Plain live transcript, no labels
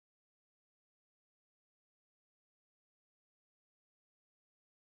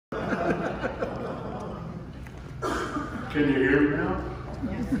Can you hear me now?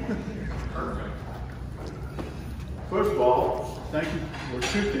 Yes. Perfect. First of all, thank you for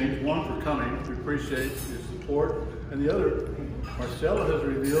two things. One, for coming. We appreciate your support. And the other, Marcella has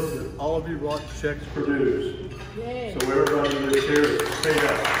revealed that all of you brought checks for dues. Yay. So everybody that's here is paid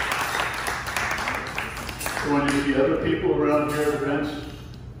up. So when you see other people around here at events,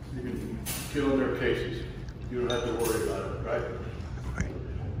 you can kill their cases. You don't have to worry about it, right?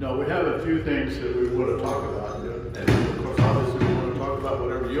 No, we have a few things that we want to talk about. And of course, obviously, we want to talk about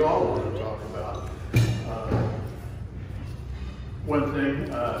whatever you all want to talk about. One thing,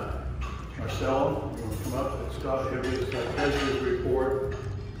 Marcella, you want to come up and Scott give us a treasurer's report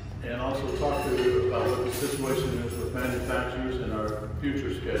and also talk to you about what the situation is with manufacturers and our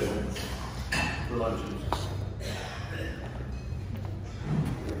future schedule for luncheons.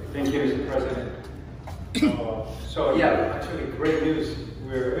 Thank you, Mr. President. So yeah, actually great news.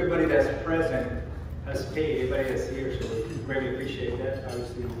 Where everybody that's present has paid, everybody that's here, so we greatly appreciate that.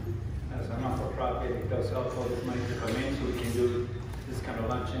 Obviously, as a not-for-profit, it does help all this money to come in so we can do this kind of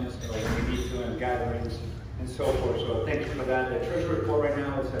luncheons when we need to and gatherings and so forth. So thank you for that. The treasury report right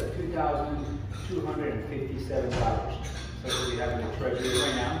now is at $2,257. That's what we have in the treasury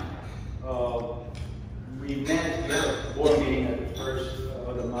right now. We managed to have a board meeting at the first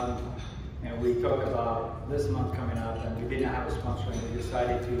of the month, and we talked about this month coming up, and we didn't have a sponsor, and we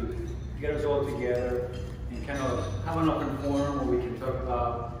decided to get us all together and kind of have an open forum where we can talk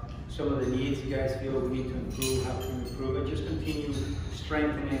about some of the needs you guys feel we need to improve, how to improve, and just continue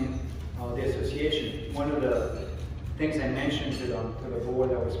strengthening the association. One of the things I mentioned to the board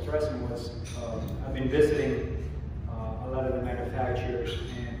that was present was I've been visiting a lot of the manufacturers,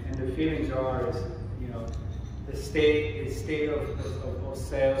 and the feelings are is, you know, the state of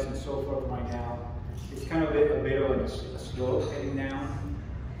sales and so forth right now is kind of a bit of a slope heading down,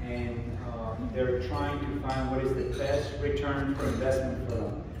 and they're trying to find what is the best return for investment for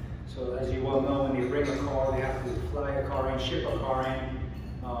them. So as you well know, when they bring a car, they have to fly a car in, ship a car in,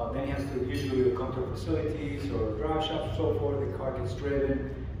 then he has to usually come to facilities or drive shops and so forth. The car gets driven,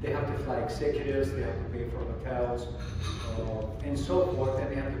 they have to fly executives, they have to pay for hotels and so forth, and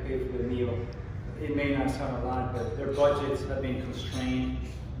they have to pay for the meal. It may not sound a lot, but their budgets have been constrained,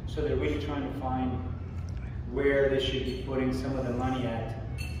 so they're really trying to find where they should be putting some of the money at.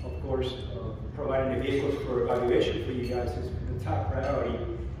 Of course, providing the vehicles for evaluation for you guys is the top priority,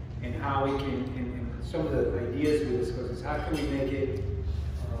 and how we can, and some of the ideas we discussed is how can we make it,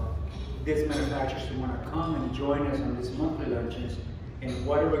 these manufacturers who want to come and join us on these monthly luncheons, and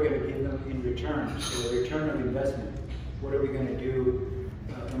what are we going to give them in return? So the return of investment, what are we going to do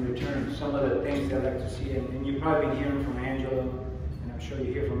in return? Some of the things I'd like to see, and you've probably been hearing from Angela, and I'm sure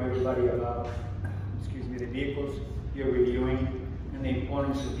you hear from everybody about, the vehicles you're reviewing, and the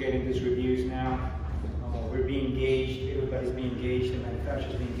importance of getting these reviews now. We're being engaged, everybody's being engaged, the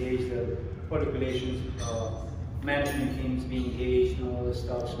manufacturers being engaged, the public relations, management teams being engaged, and all this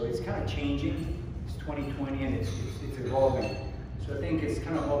stuff. So it's kind of changing. It's 2020 and it's evolving. So I think it's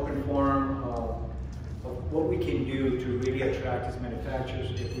kind of open forum of what we can do to really attract these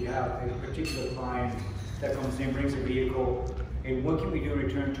manufacturers. If we have a particular client that comes in, brings a vehicle, and what can we do in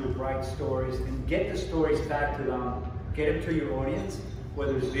return to write stories and get the stories back to them, get them to your audience,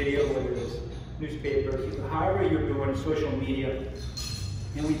 whether it's video, whether it's newspapers, however you're doing social media,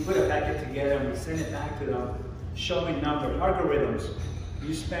 and we put a packet together and we send it back to them, showing numbers, algorithms.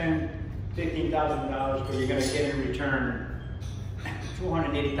 You spend $15,000, but you're going to get in return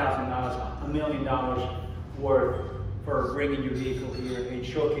 $280,000, $1 million worth for bringing your vehicle here and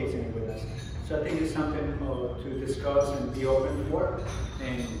showcasing it with us. So I think it's something to discuss and be open for,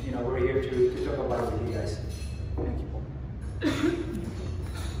 and we're here to talk about it with you guys. Thank you.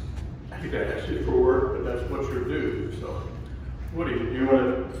 I hate to ask you for work, but that's what you're due. So, Woody, you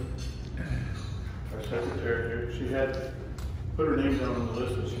want to, our secretary here, she had put her name down on the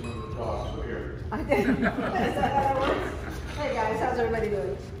list that she wanted to talk, so here. I did. Is that how that works? Hey guys, how's everybody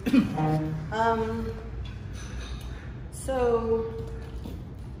doing? So,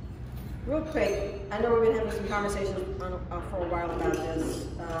 real quick, I know we've been having some conversations for a while about this.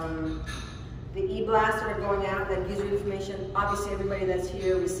 The e-blasts that are going out that gives you information, obviously everybody that's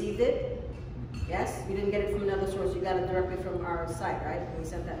here received it. Yes? You didn't get it from another source, you got it directly from our site, right? We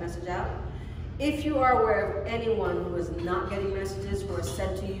sent that message out. If you are aware of anyone who is not getting messages, who are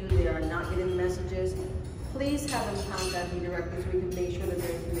sent to you, they are not getting messages, please have them contact me directly so we can make sure that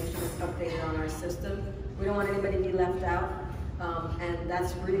their information is updated on our system. We don't want anybody to be left out, and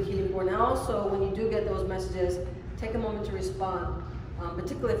that's really key important. And also, when you do get those messages, take a moment to respond.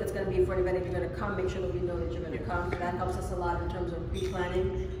 particularly if it's going to be for an event, if you're going to come, make sure that we know that you're going to come. That helps us a lot in terms of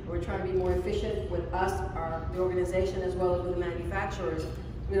pre-planning. We're trying to be more efficient with us, the organization, as well as with the manufacturers.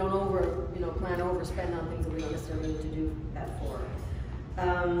 We don't plan to overspend on things that we don't necessarily need to do that for.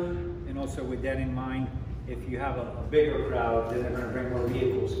 And also with that in mind, if you have a bigger crowd, then they're going to bring more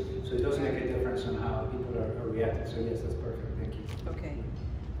vehicles. So it does make a difference on how people are reacting. So yes, that's perfect. Thank you. Okay.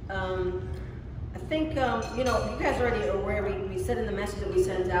 I think, you guys are already aware, we said in the message that we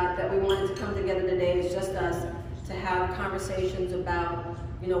sent out that we wanted to come together today as just us to have conversations about,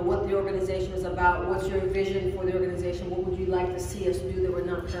 what the organization is about, what's your vision for the organization, what would you like to see us do that we're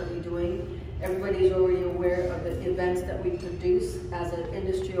not currently doing. Everybody's already aware of the events that we produce as an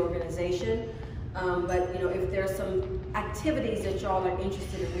industry organization. But if there's some activities that y'all are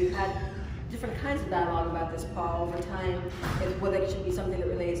interested in, we've had different kinds of dialogue about this, Paul, over time, whether it should be something that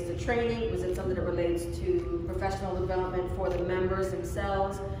relates to training, was it something that relates to professional development for the members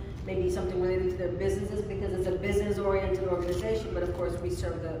themselves, maybe something related to their businesses, because it's a business-oriented organization, but of course we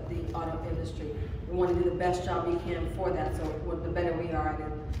serve the auto industry. We want to do the best job we can for that, so the better we are at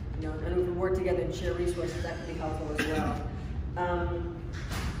it, and if we work together and share resources, that can be helpful as well.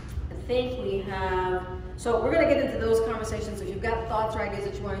 I think we have, so we're going to get into those conversations. If you've got thoughts or ideas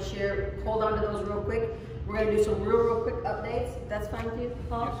that you want to share, hold on to those real quick. We're going to do some real quick updates. That's fine with you,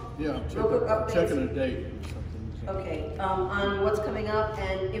 Paul? Yeah, real quick updates. Checking a date or something. Okay, on what's coming up,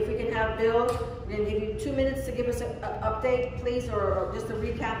 and if we can have Bill, we're going to give you 2 minutes to give us an update, please, or just a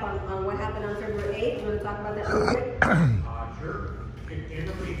recap on what happened on February 8th. You want to talk about that real quick? Sure. Can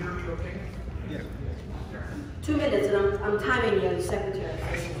everybody hear me okay? Yes. 2 minutes, and I'm timing you as secretary.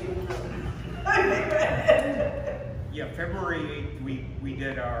 Yeah, February 8th, we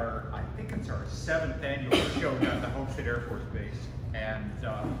did our, I think it's our 7th annual show down at the Homestead Air Force Base. And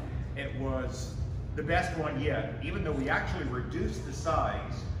it was the best one yet, even though we actually reduced the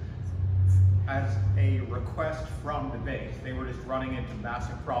size as a request from the base. They were just running into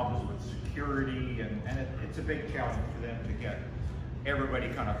massive problems with security, and it's a big challenge for them to get everybody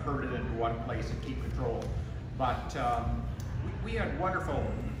kind of herded into one place and keep control. But we had wonderful,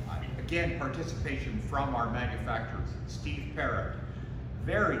 again, participation from our manufacturers. Steve Parrott,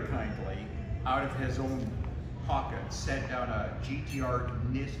 very kindly, out of his own pocket, sent down a GTR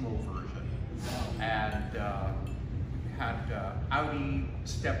Nismo version. And had Audi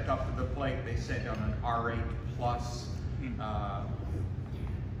stepped up to the plate. They sent down an R8 Plus.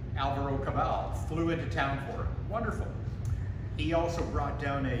 Alvaro Cabal flew into town for it. Wonderful. He also brought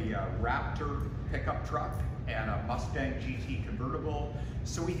down a Raptor pickup truck and a Mustang GT convertible.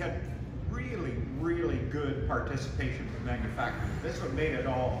 So we had really, really good participation from manufacturers. This one made it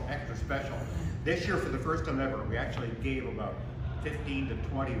all extra special. This year, for the first time ever, we actually gave about 15 to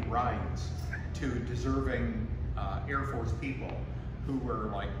 20 rides to deserving Air Force people who were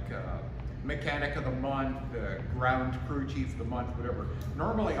like mechanic of the month, ground crew chief of the month, whatever.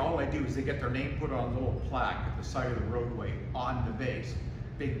 Normally all they do is they get their name put on a little plaque at the side of the roadway on the base.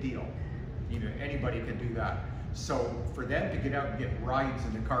 Big deal. Anybody can do that. So for them to get out and get rides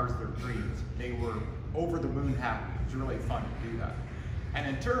in the cars of their dreams, they were over the moon happy. It was really fun to do that. And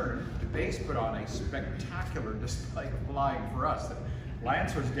in turn, the base put on a spectacular display of flying for us.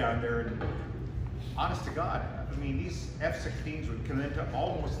 Lance was down there, and honest to God, I mean, these F-16s would come in to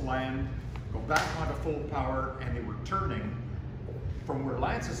almost land, go back onto full power, and they were turning from where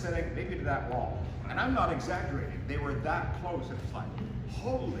Lance is sitting, maybe to that wall. And I'm not exaggerating. They were that close. It was like,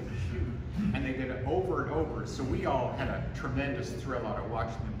 holy shoot. And they did it over and over. So we all had a tremendous thrill out of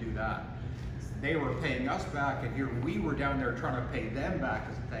watching them do that. They were paying us back, and here we were down there trying to pay them back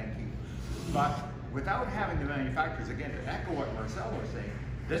as a thank you. But without having the manufacturers, again, to echo what Marcel was saying,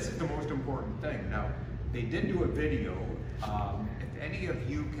 this is the most important thing. Now, they did do a video. If any of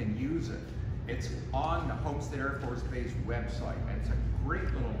you can use it, it's on the Homestead Air Force Base website, and it's a great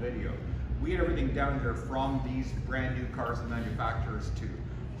little video. We had everything down there from these brand new cars and manufacturers to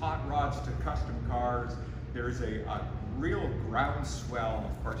hot rods to custom cars. There's a real groundswell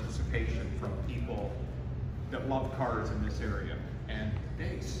of participation from people that love cars in this area, and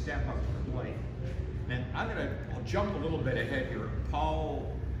they step up to the plate. And I'll jump a little bit ahead here.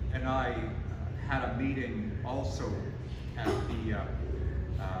 Paul and I had a meeting also at the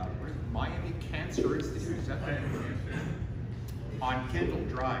Miami Cancer Institute, is that right? On Kendall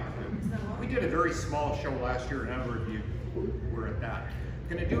Drive. We did a very small show last year, a number of you were at that.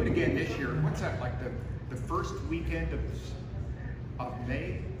 Going to do it again this year. What's that, like the first weekend of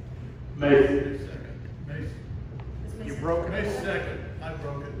May? May 2nd. You broke it? May 2nd. I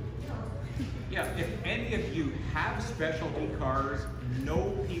broke it. Yeah, if any of you have specialty cars,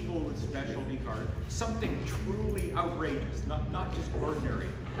 know people with specialty cars, something truly outrageous, not just ordinary,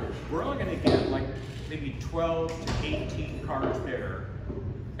 we're only going to get like maybe 12 to 18 cars there.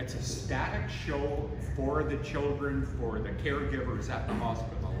 It's a static show for the children, for the caregivers at the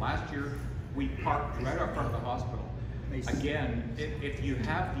hospital. Last year, we parked right up front of the hospital. Again, if you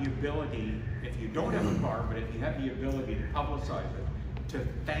have the ability, if you don't have a car, but if you have the ability to publicize it, to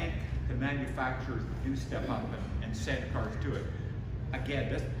thank the manufacturers that do step up and send cars to it.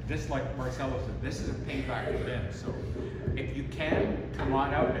 Again, this like Marcelo said, this is a payback for them. So if you can, come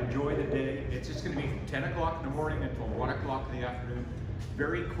on out and enjoy the day. It's just going to be from 10 o'clock in the morning until 1 o'clock in the afternoon.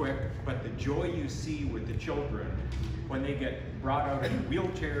 Very quick, but the joy you see with the children when they get brought out in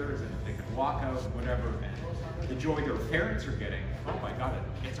wheelchairs and they can walk out, whatever, and the joy their parents are getting, oh my God,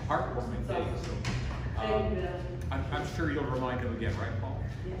 it's a heartwarming day. So I'm sure you'll remind them again, right, Paul?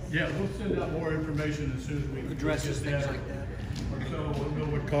 Yeah, we'll send out more information as soon as we Addresses, things like that. So we'll know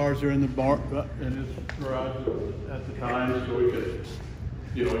what cars are in the bar, in his garage at the time, so we could,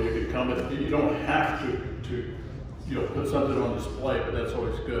 you could come in. You don't have to put something on display, but that's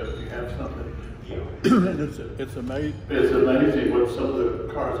always good if you have something. And it's amazing what some of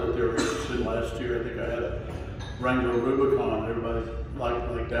the cars that they were interested in last year. I think I had a Wrangler Rubicon. Everybody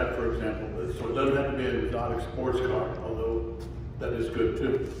like that, for example. So it doesn't have to be an exotic sports car, although that is good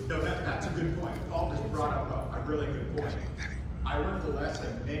too. No, that's a good point. Paul just brought up a really good point. I learned the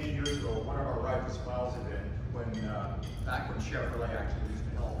lesson many years ago. One of our Rivals Files event, back when Chevrolet actually used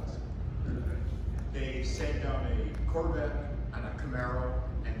to help us. They sent down a Corvette and a Camaro,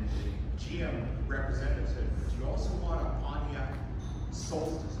 and the GM representative said, "Do you also want a Pontiac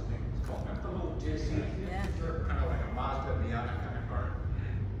Solstice?" I think it's called. Remember the little Disney, kind of like a Mazda Miata kind of car.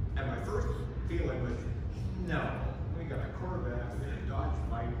 And my first feeling was, no, we got a Corvette, we got a Dodge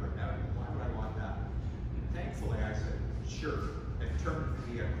Viper, now why would I want that? And thankfully, I said, sure. It turned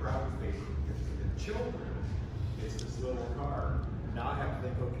to be a crowd favorite because for the children, it's this little car. Now I have to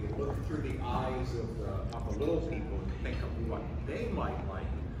think, okay, look through the eyes of the little people and think of what they might like.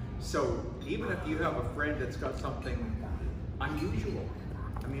 So even if you have a friend that's got something unusual,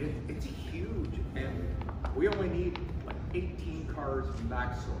 I mean, it's huge, and we only need like 18 cars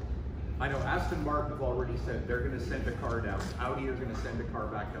maximum. I know Aston Martin have already said they're going to send a car down. Audi are going to send a car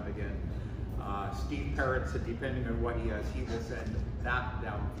back down again. Steve Parrott said depending on what he has, he will send that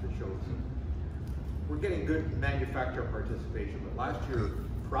down for the shows. We're getting good manufacturer participation, but last year,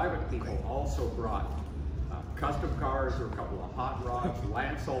 private people also brought custom cars or a couple of hot rods.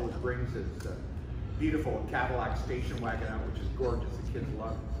 Lance always brings his beautiful Cadillac station wagon out, which is gorgeous, the kids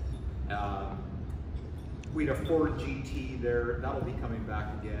love. We had a Ford GT there, that'll be coming back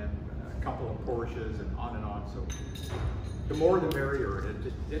again. A couple of Porsches and on. So the more the merrier.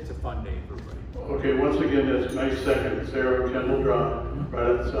 It's a fun day for everybody. Okay, once again, it's May 2nd, Sarah Kendall Drive,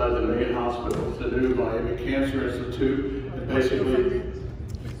 right outside the main hospital. It's the new Miami Cancer Institute. And basically,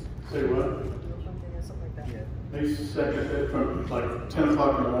 say what? May 2nd, from like 10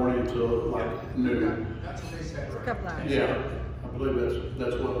 o'clock in the morning until like noon. That's what they said. A couple hours. Yeah, I believe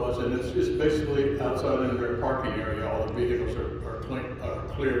that's what it was. And it's basically outside in their parking area. All the vehicles are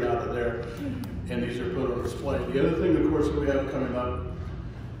cleared out of there, and these are put on display. The other thing, of course, that we have coming up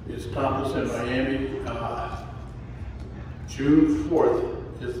is Topless in Miami. June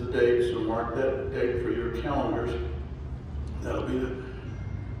 4th is the date, so mark that date for your calendars. That'll be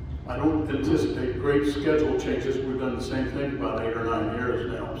I don't anticipate great schedule changes. We've done the same thing about 8 or 9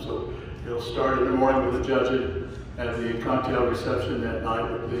 years now. So it'll start in the morning with the judging and the cocktail reception that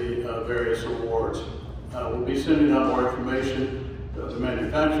night with the various awards. We'll be sending out more information. The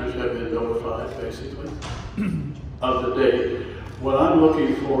manufacturers have been notified, basically, of the date. What I'm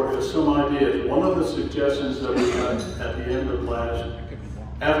looking for is some ideas. One of the suggestions that we got at the end of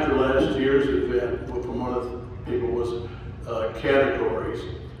after last year's event from one of the people was categories.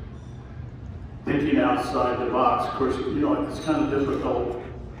 Thinking outside the box. Of course, it's kind of difficult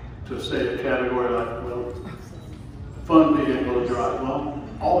to say a category like, well, fun vehicle to drive. Well,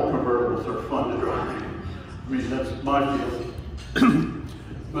 all the convertibles are fun to drive. I mean, that's my feeling.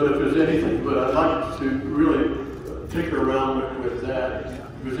 But if there's anything, but I'd like to really tinker around with that.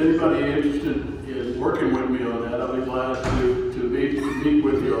 If there's anybody interested in working with me on that, I'll be glad to meet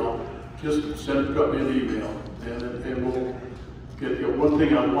with you all. Just drop me an email, and we'll get. One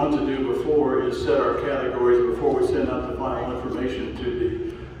thing I want to do before is set our categories before we send out the final information to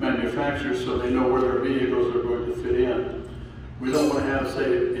the manufacturers, so they know where their vehicles are going to fit in. We don't want to have, say,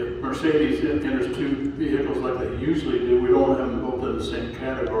 if Mercedes enters 2 vehicles like they usually do, we don't want to have them both in the same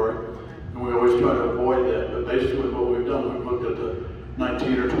category. And we always try to avoid that. But basically what we've done, we've looked at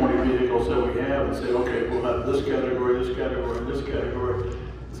 19 or 20 vehicles that we have and say, okay, we'll have this category, this category, and this category.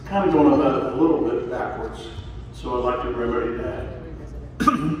 It's kind of going about it a little bit backwards. So I'd like to remedy that.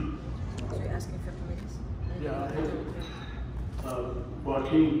 So you're asking for committees? Yeah,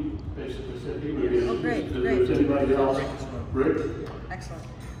 Joaquin basically said he would be Oh, great, interested. great. Is anybody else? Rick? Excellent.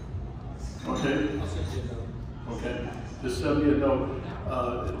 Okay. Okay. Just send me a note.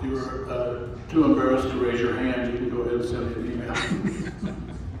 If you're too embarrassed to raise your hand, you can go ahead and send me an email.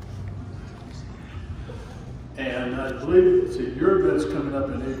 And I believe, let's see, your event's coming up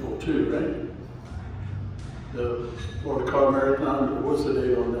in April too, right? For the car marathon. What's the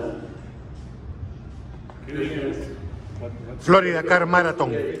date on that? Florida Car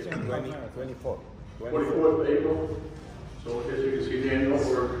Marathon. 24th of April. So as you can see,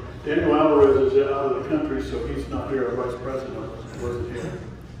 Daniel Alvarez is out of the country, so he's not here. Our vice president wasn't here.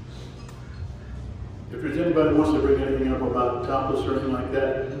 If there's anybody who wants to bring anything up about topless or anything like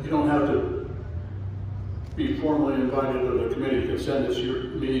that, you don't have to be formally invited to the committee. You can send us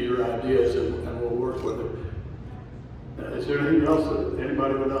your ideas and we'll work with it. Is there anything else that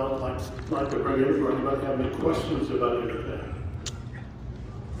anybody would like to bring in, or anybody have any questions about anything?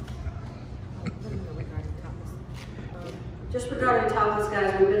 Just regarding topless,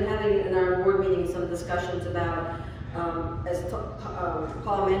 guys, we've been having in our board meeting some discussions about, as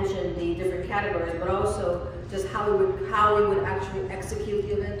Paul mentioned, the different categories, but also just how we would actually execute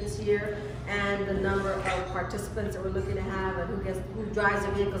the event this year, and the number of participants that we're looking to have, and who drives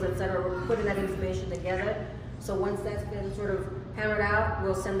the vehicles, etc. We're putting that information together. So once that's been sort of hammered out,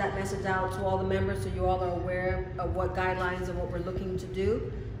 we'll send that message out to all the members so you all are aware of what guidelines and what we're looking to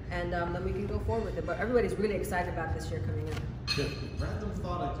do. And then we can go forward with it. But everybody's really excited about this year coming in. Random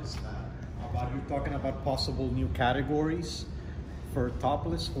thought I just had about you talking about possible new categories for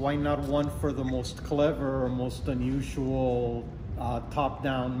topless. Why not one for the most clever or most unusual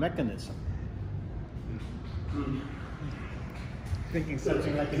top-down mechanism? Thinking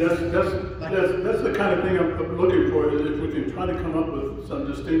something like that's the kind of thing I'm looking for. Is if we can try to come up with some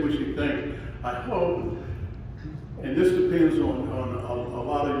distinguishing thing. I hope. And this depends on a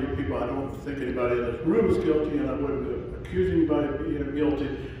lot of you people. I don't think anybody in this room is guilty, and I wouldn't accuse anybody of being guilty.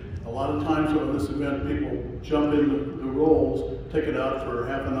 A lot of times on this event, people jump in the rolls, take it out for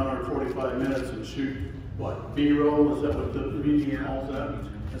half an hour and 45 minutes and shoot, what, B-roll? Is that what the media calls that?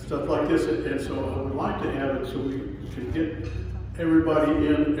 And stuff like this. And so I would like to have it so we can get everybody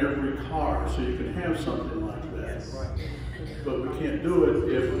in every car, so you can have something like that. But we can't do it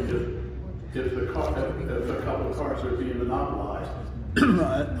if a couple of cars are being monopolized.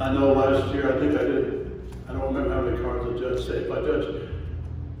 I know last year, I don't remember how many cars the judge said. If I judged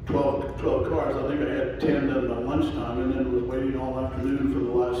 12 cars, I think I had 10 done by lunchtime, and then was waiting all afternoon for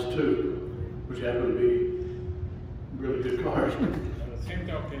the last 2, which happened to be really good cars. Same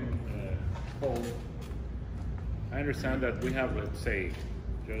token, Paul, I understand that we have, let's say,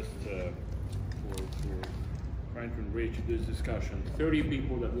 just for trying to enrich this discussion, 30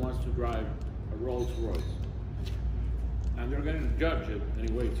 people that wants to drive a Rolls Royce. And they're going to judge it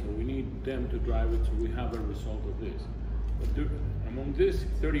anyway, so we need them to drive it so we have a result of this. But among these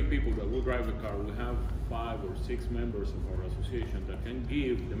 30 people that will drive the car, we have 5 or 6 members of our association that can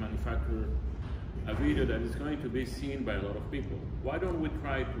give the manufacturer a video that is going to be seen by a lot of people. Why don't we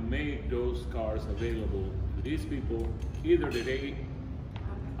try to make those cars available to these people either the day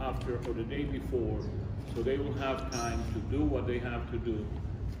after or the day before, so they will have time to do what they have to do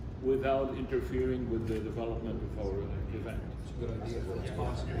without interfering with the development of our event.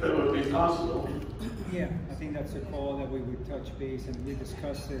 That would be possible. Yeah, I think that's a call that we would touch base and we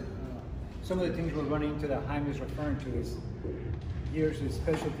discussed it. Some of the things we're running into that Jaime is referring to is here's a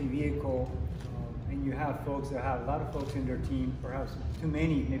specialty vehicle, and you have folks that have a lot of folks in their team, perhaps too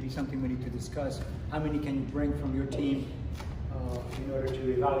many, maybe something we need to discuss. How many can you bring from your team in order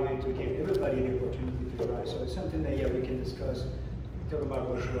to evaluate, to give everybody the opportunity to drive? So it's something that, yeah, we can discuss. Talk about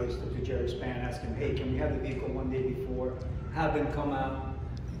Rolls Royce to Jerry Span, ask him, hey, can we have the vehicle one day before, have them come out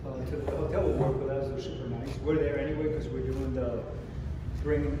to the hotel, will work with us, they're super nice. We're there anyway because we're doing the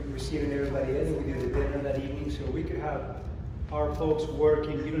receiving everybody in, we do the dinner that evening, so we could have our folks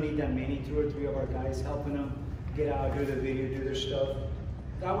working. You don't need that many, 2 or 3 of our guys helping them get out, do the video, do their stuff.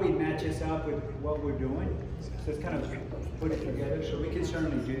 That way it matches up with what we're doing. So it's kind of put it together, so we can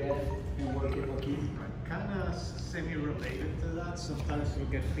certainly do that and work it, Joaquin. Kind of semi-related to that. Sometimes you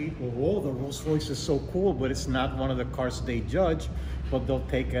get people, oh, the Rolls Royce is so cool, but it's not one of the cars they judge, but they'll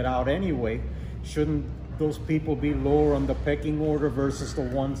take it out anyway. Shouldn't those people be lower on the pecking order versus the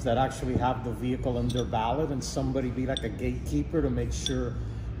ones that actually have the vehicle in their ballot, and somebody be like a gatekeeper to make sure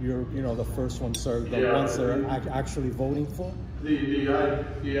you're, you know, the first one served, the Yeah. ones that are actually voting for? The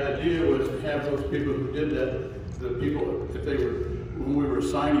idea was to have those people who did that, the people, if they were, when we were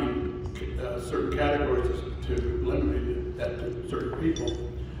assigning certain categories to limit that to certain people,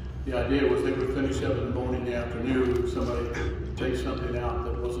 the idea was they would finish up in the morning, the afternoon, somebody could take something out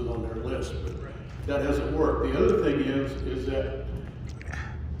that wasn't on their list, but that hasn't worked. The other thing is that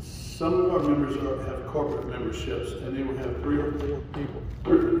some of our members have corporate memberships, and they will have 3 or 4 people.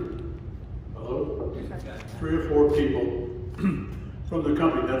 Hello? 3 or 4 people from the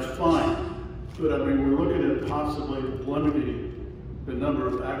company. That's fine, but I mean, we're looking at possibly limiting the number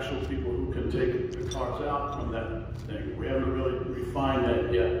of actual people who can take the cars out from that thing. We haven't really refined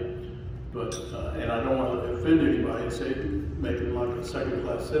that yet, but and I don't want to offend anybody and say make them like a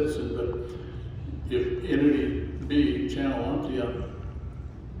second-class citizen, but if entity B, Channel Olympia,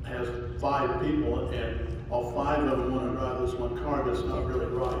 has 5 people and all 5 of them want to drive this one car, that's not really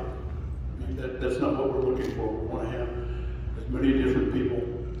right. I mean, that's not what we're looking for. We want to have as many different people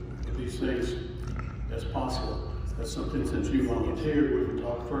with these things as possible. That's something, since you volunteered, we can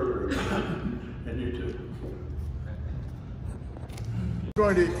talk further about, and you too.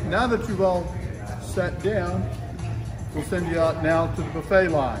 Now that you've all sat down, we'll send you out now to the buffet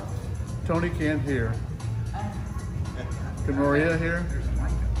line. Tony can't hear. Can Maria hear?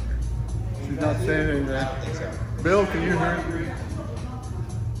 She's not saying anything. Bill, can you hear?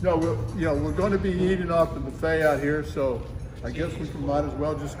 No, we're going to be eating off the buffet out here, so I guess we might as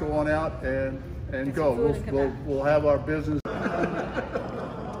well just go on out and go. We'll have our business.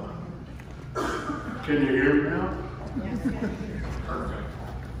 Can you hear me now? Yes.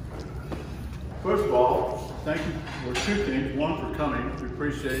 First of all, thank you for 2 things. One, for coming. We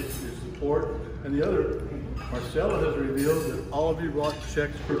appreciate your support. And the other, Marcella has revealed that all of you brought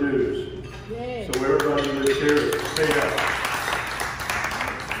checks for dues. Yay. So everybody that's here is paid up.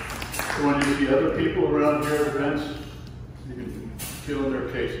 So when you see other people around here at events, you can fill in their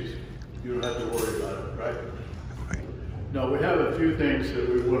cases. You don't have to worry about it, right? No, we have a few things that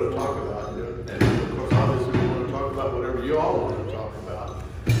we want to talk about. And of course, obviously, we want to talk about whatever you all want to talk about.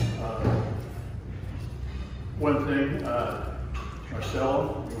 One thing, Marcella,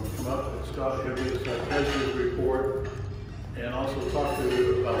 you want to come up and start giving us our treasurer's report and also talk to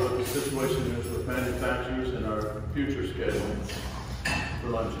you about what the situation is with manufacturers and our future schedule for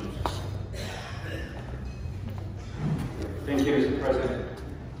luncheons. Thank you, Mr. President.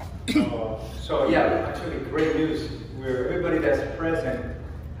 So yeah, actually great news where everybody that's present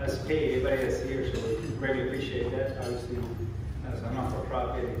has paid, everybody that's here, so we greatly appreciate that. Obviously, as a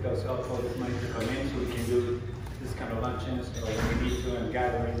not-for-profit, it does help all this money to come in so we can do this kind of luncheons when we need to and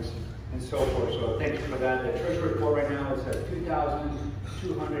gatherings and so forth. So thank you for that. The treasury report right now is at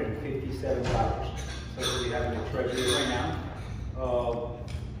 $2,257. That's what we have in the treasury right now.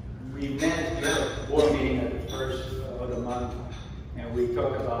 We managed to have a board meeting at the first of the month, and we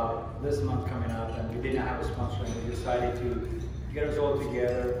talked about this month coming up, and we did not have a sponsor, and we decided to get us all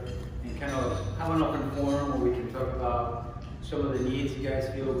together and kind of have an open forum where we can talk about some of the needs you guys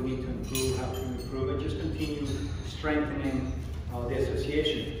feel we need to improve, how to improve, and just continue strengthening the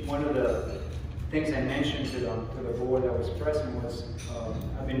association. One of the things I mentioned to the board that was present was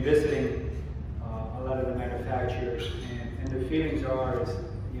I've been visiting a lot of the manufacturers, and the feelings are is,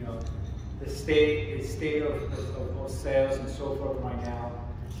 you know, the state of sales and so forth right now,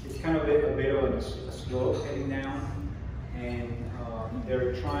 it's kind of a bit of a slope heading down, and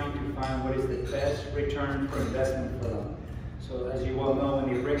they're trying to find what is the best return for investment for them. So as you well know, when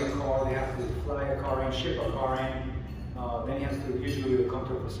they bring a car, they have to fly a car in, ship a car in, then he has to usually come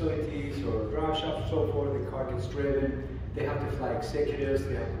to facilities or drive shops and so forth, the car gets driven, they have to fly executives,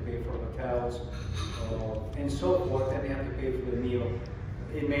 they have to pay for hotels, and so forth, and they have to pay for the meal.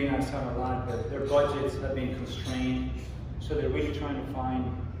 It may not sound a lot, but their budgets have been constrained, so they're really trying to find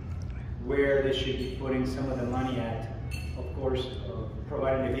where they should be putting some of the money at. Of course,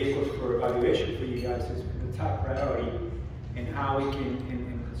 providing the vehicles for evaluation for you guys is the top priority, and how we can,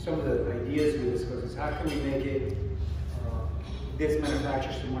 and some of the ideas we discuss is how can we make it, these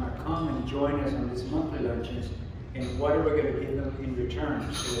manufacturers who want to come and join us on these monthly luncheons, and what are we going to give them in return?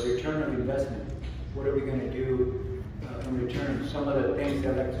 So the return of investment, what are we going to do in return? Some of the things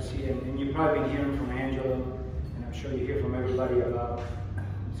I'd like to see, and you've probably been hearing from Angela, and I'm sure you hear from everybody about,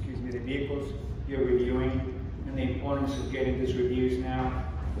 the vehicles you're reviewing, and the importance of getting these reviews now.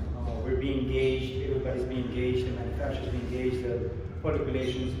 We're being engaged, everybody's being engaged, the manufacturers being engaged, the public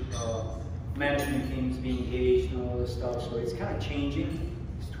relations management teams being engaged, and all this stuff. So it's kind of changing.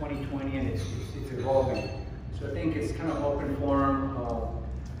 It's 2020 and it's evolving. So I think it's kind of open forum of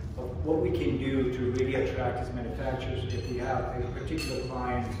of what we can do to really attract as manufacturers if we have a particular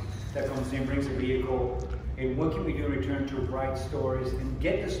client that comes in, brings a vehicle, and what can we do in return to write stories and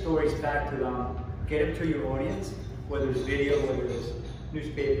get the stories back to them, get them to your audience, whether it's video, whether it's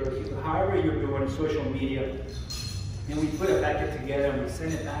newspaper, however you're doing social media, and we put a packet together and we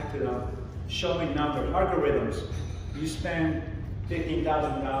send it back to them, showing numbers, algorithms. You spend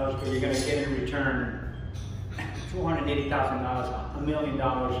 $15,000, but you're going to get in return $280,000, $1 million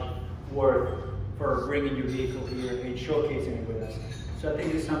worth for bringing your vehicle here and showcasing it with us. So I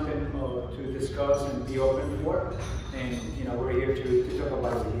think it's something to discuss and be open for, and we're here to talk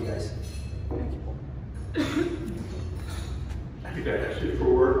about it with you guys. Thank you. I hate to ask you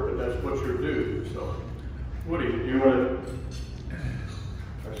for work, but that's what you're due. So, Woody, do you want to?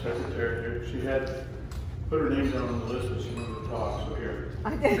 Our secretary here, she had put her name down on the list as she wanted to talk. So here.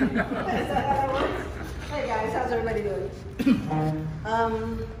 I did. Hey guys, how's everybody doing?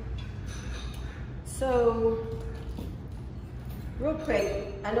 So, real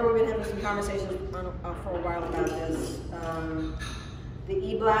quick, I know we've been having some conversations for a while about this. The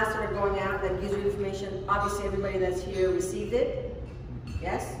e-blasts that are going out that gives you information, obviously everybody that's here received it.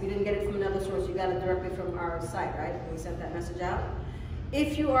 Yes? You didn't get it from another source, you got it directly from our site, right? We sent that message out.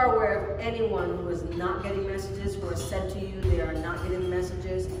 If you are aware of anyone who is not getting messages, who are sent to you, they are not getting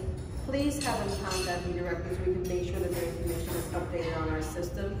messages, please have them contact me directly so we can make sure that their information is updated on our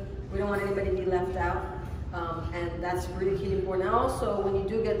system. We don't want anybody to be left out, and that's really key and important. And also, when you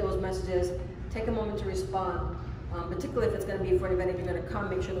do get those messages, take a moment to respond. Particularly if it's going to be for an event, if you're going to come,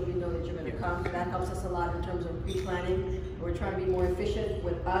 make sure that we know that you're going to come. That helps us a lot in terms of pre-planning. We're trying to be more efficient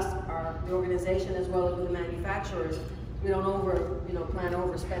with us, the organization, as well as with the manufacturers. We don't plan to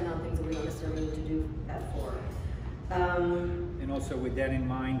overspend on things that we don't necessarily need to do that for. And also with that in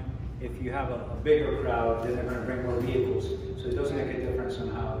mind, if you have a bigger crowd, then they're going to bring more vehicles. So it doesn't make a difference on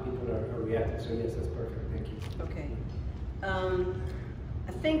how people are reacting. So yes, that's perfect. Thank you. Okay.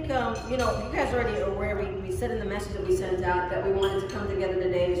 I think, you guys are already aware, we said in the message that we sent out that we wanted to come together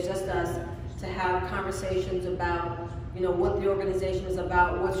today as just us to have conversations about, what the organization is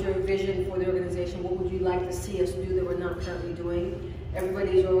about, what's your vision for the organization, what would you like to see us do that we're not currently doing.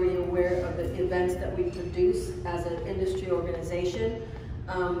 Everybody's already aware of the events that we produce as an industry organization.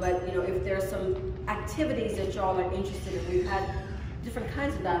 But, if there's some activities that y'all are interested in, we've had different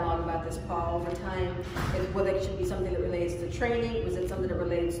kinds of dialogue about this, Paul, over time, whether it should be something that relates to training, was it something that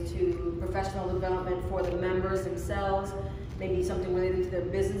relates to professional development for the members themselves, maybe something related to their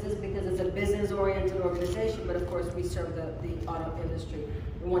businesses, because it's a business-oriented organization, but of course we serve the auto industry.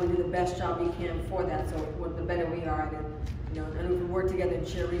 We want to do the best job we can for that, so the better we are at it, and if we work together and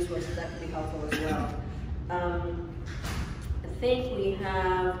share resources, that can be helpful as well. I think we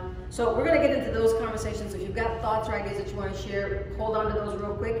have, so we're going to get into those conversations. If you've got thoughts or ideas that you want to share, hold on to those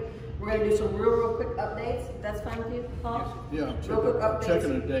real quick. We're going to do some real quick updates. That's fine with you, Paul? Yeah, real quick updates.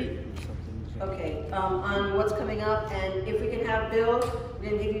 Checking a date or something. Okay, on what's coming up, and if we can have Bill, we're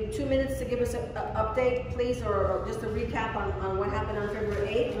going to give you 2 minutes to give us an update, please, or just a recap on what happened on February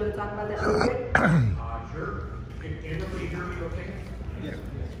 8th. You want to talk about that real quick? Sure. Can everybody hear me okay? Yes.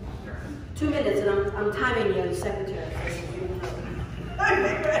 2 minutes, and I'm timing you, Secretary.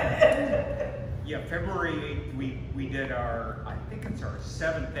 Yeah, February 8th, we did our, I think it's our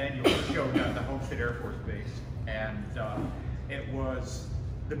 7th annual show down at the Homestead Air Force Base, and it was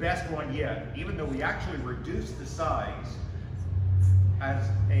the best one yet, even though we actually reduced the size as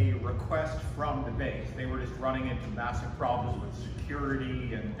a request from the base. They were just running into massive problems with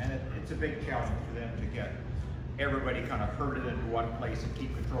security, and it's a big challenge for them to get everybody kind of herded into one place and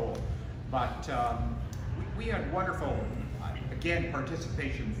keep control. But we had wonderful, again,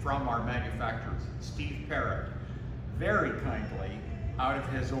 participation from our manufacturers. Steve Parrott, very kindly, out of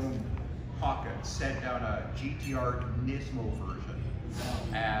his own pocket, sent down a GTR Nismo version.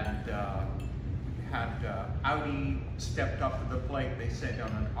 And had Audi stepped up to the plate. They sent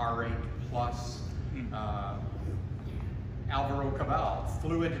down an R8 Plus. Alvaro Cabal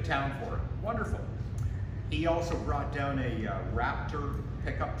flew into town for it. Wonderful. He also brought down a Raptor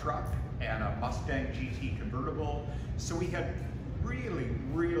pickup truck and a Mustang GT convertible. So we had really,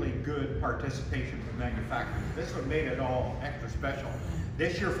 really good participation from manufacturers. This one made it all extra special.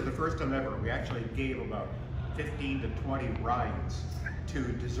 This year, for the first time ever, we actually gave about 15 to 20 rides to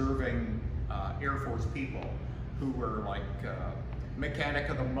deserving Air Force people who were like mechanic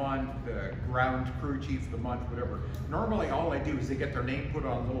of the month, ground crew chief of the month, whatever. Normally all they do is they get their name put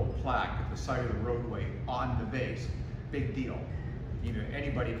on a little plaque at the side of the roadway on the base. Big deal.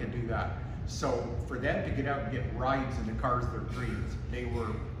 Anybody can do that. So for them to get out and get rides in the cars of their dreams, they were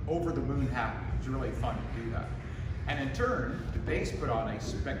over the moon happy. It was really fun to do that. And in turn, the base put on a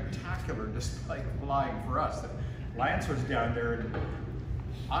spectacular display flying for us. Lance was down there, and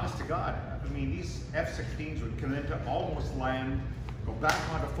honest to God, I mean, these F-16s would come into almost land, go back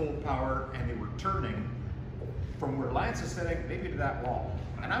onto full power, and they were turning from where Lance is sitting, maybe to that wall.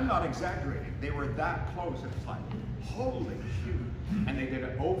 And I'm not exaggerating. They were that close. It was like, holy shoot. And they did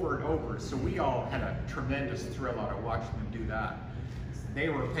it over and over. So we all had a tremendous thrill out of watching them do that. They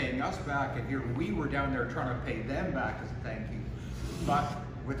were paying us back, and here we were down there trying to pay them back as a thank you. But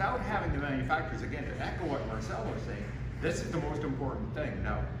without having the manufacturers, again, to echo what Marcel was saying, this is the most important thing.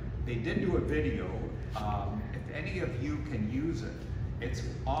 Now, they did do a video. If any of you can use it, it's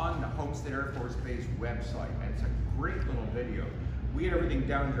on the Homestead Air Force Base website, and it's a great little video. We had everything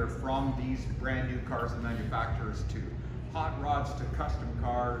down there from these brand new cars and manufacturers to hot rods to custom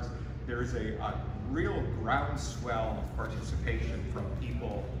cars. There's a real groundswell of participation from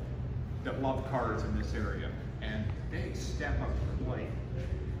people that love cars in this area, and they step up to the plate.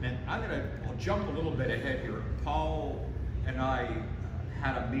 And I'll jump a little bit ahead here. Paul and I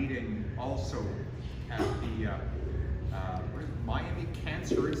had a meeting also at the Miami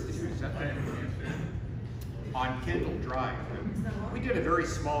Cancer Institute, is that right? On Kendall Drive. We did a very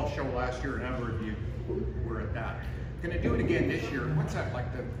small show last year, a number of you were at that. Going to do it again this year. What's that, like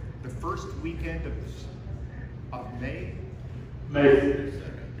the first weekend of May? May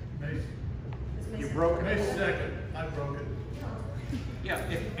 2nd. You broke it? May 2nd. I broke it. Yeah,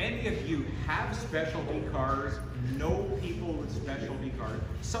 if any of you have specialty cars, know people with specialty cars,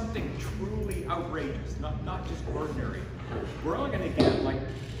 something truly outrageous, not just ordinary. We're only going to get like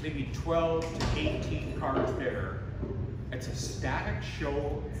maybe 12 to 18 cars there. It's a static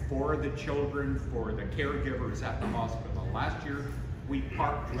show for the children, for the caregivers at the hospital. Last year, we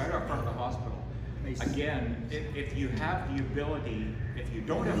parked right up front of the hospital. Again, if you have the ability, if you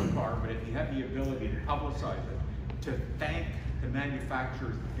don't have a car, but if you have the ability to publicize it, to thank the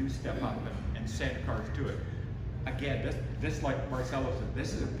manufacturers that do step up and send cars to it. Again, this like Marcelo said,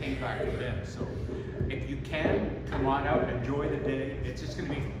 this is a payback for them. So if you can, come on out and enjoy the day. It's just going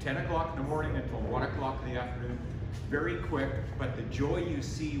to be from 10 o'clock in the morning until 1 o'clock in the afternoon. Very quick, but the joy you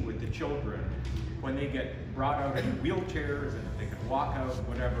see with the children when they get brought out in wheelchairs and they can walk out,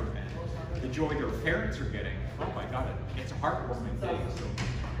 whatever, and the joy their parents are getting, oh my God, it's a heartwarming thing. So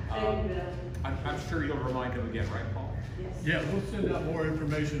I'm sure you'll remind them again, right, Paul? Yeah, we'll send out more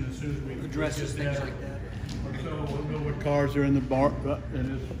information as soon as we Addresses, things like that. So we'll know what cars are in the bar, in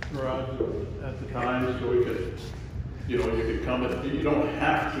his garage at the time, so we could, you could come and, you don't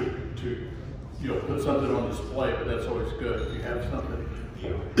have to put something on display, but that's always good if you have something.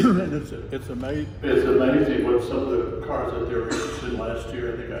 And it's amazing what some of the cars that they were interested in last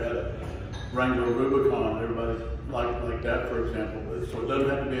year. I think I had a Wrangler Rubicon, everybody like that, for example. So it doesn't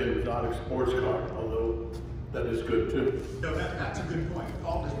have to be an exotic sports car, although that is good too. No, that's a good point.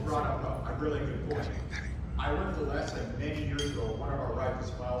 Paul just brought up a really good point. I learned the lesson many years ago, one of our Rifle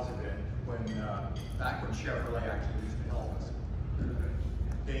Smiles event, back when Chevrolet actually used to help us.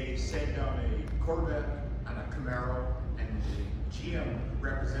 They sent down a Corvette and a Camaro, and the GM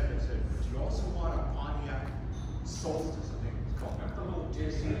representative said, "Do you also want a Pontiac Solstice?" I think it's called. Remember the little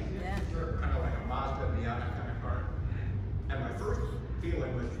Disney, kind of like a Mazda Miata kind of car. And my first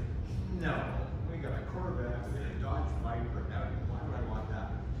feeling was, no, we got a Corvette, we got a Dodge Viper, why would I want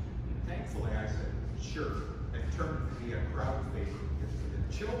that? Thankfully, I said, sure. It turned to be a crowd favorite because for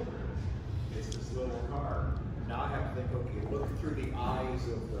the children, it's this little car. Now I have to think, okay, look through the eyes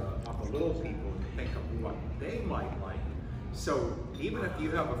of the little people and think of what they might like. So even if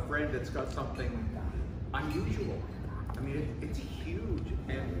you have a friend that's got something unusual, I mean, it's huge,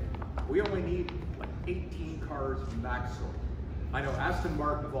 and we only need like 18 cars maximum. I know Aston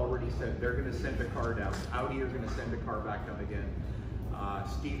Martin have already said they're going to send a car down. Audi are going to send a car back down again.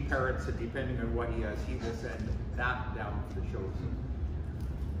 Steve Parrott said depending on what he has, he will send that down to the shows.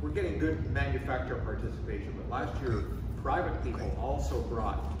 We're getting good manufacturer participation, but last year, private people also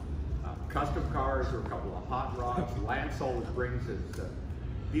brought custom cars or a couple of hot rods. Lance always brings his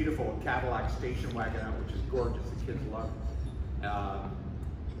beautiful Cadillac station wagon out, which is gorgeous, the kids love it.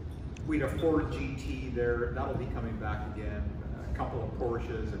 We had a Ford GT there, that'll be coming back again. A couple of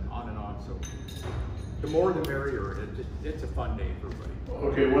Porsches and on. So the more the merrier. It's a fun day for everybody.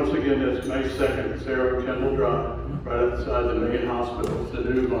 Okay, once again, that's May 2nd, it's there on Kendall Drive, right outside the main hospital. It's the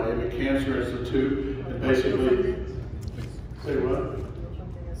new Miami Cancer Institute. And basically, say what?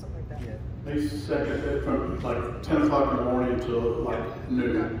 May 2nd, from like 10 o'clock in the morning until like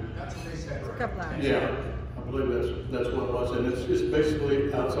noon. That's what they said, right? A couple hours. Yeah, I believe that's what it was. And it's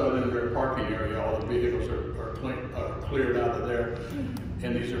basically outside in their parking area. All the vehicles are cleared out of there,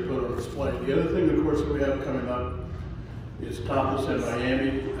 and these are put on display. The other thing, of course, that we have coming up It's topless in Miami.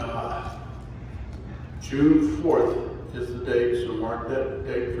 June 4th is the date, so mark that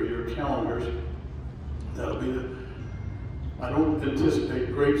date for your calendars. That'll be I don't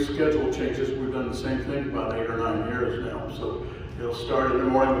anticipate great schedule changes. We've done the same thing about 8 or 9 years now. So it'll start in the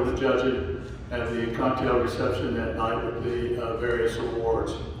morning with the judging and the cocktail reception at night with the various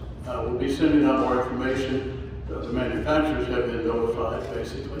awards. We'll be sending out more information. The manufacturers have been notified,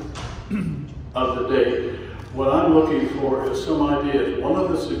 basically, of the date. What I'm looking for is some ideas. One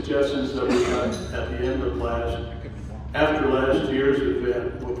of the suggestions that we got at the end of after last year's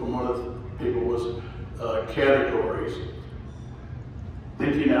event from one of the people was categories.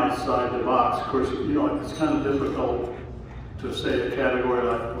 Thinking outside the box. Of course, you know, it's kind of difficult to say a category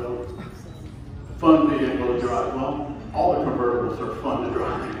like, well, fun vehicle to drive. Well, all the convertibles are fun to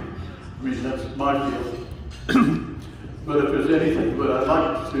drive. I mean, that's my feeling. But if there's anything, but I'd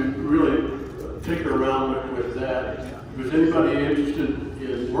like to really tinker around with that. If there's anybody interested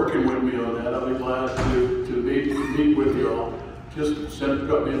in working with me on that, I'll be glad to meet with you all. Just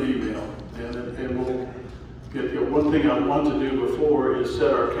drop me an email, and we'll get you. One thing I want to do before is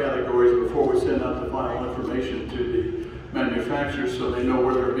set our categories before we send out the final information to the manufacturers so they know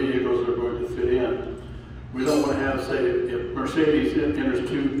where their vehicles are going to fit in. We don't want to have, say, if Mercedes enters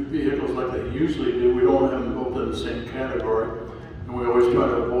 2 vehicles like they usually do, we don't want to have them both in the same category. And we always try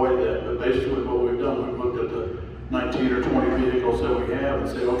to avoid that. But basically what we've done, we've looked at the 19 or 20 vehicles that we have and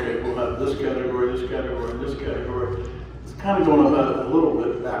say, okay, we'll have this category, this category, and this category. It's kind of going about it a little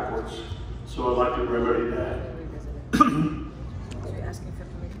bit backwards. So I'd like to remedy that. So you're asking for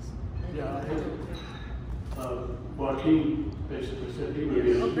committees? Yeah, I think Joaquin basically said he would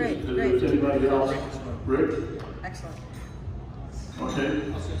be. Oh, great, If great. there's anybody else, Rick? Excellent. Okay.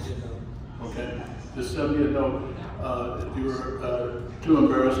 Okay. Just send me a note. If you're too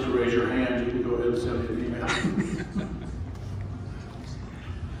embarrassed to raise your hand, you can go ahead and send me an email.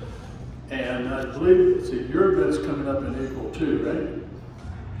 And I believe, let's see, your event's coming up in April too, right?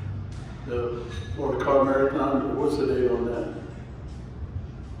 The Florida Car Marathon, what's the date on that?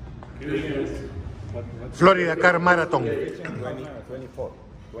 Florida Car Marathon. 24th.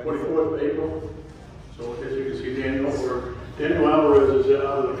 24th of April. So as you can see, Daniel Alvarez is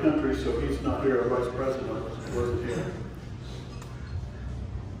out of the country, so he's not here. Our vice president wasn't here.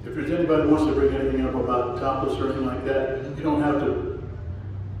 If there's anybody who wants to bring anything up about topless or anything like that, you don't have to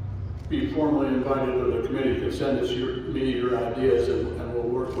be formally invited to the committee. You can send us your ideas and we'll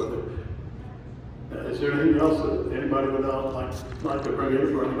work with it. Is there anything else that anybody would like to bring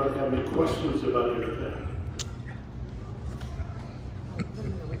in, or anybody have any questions about anything?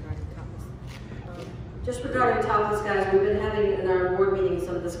 Just regarding topless, guys, we've been having in our board meeting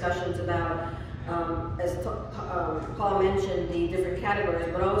some discussions about, as Paul mentioned, the different categories,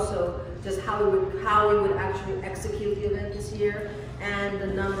 but also just how we would actually execute the event this year, and the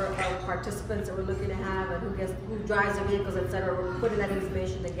number of participants that we're looking to have, and who drives the vehicles, etc. We're putting that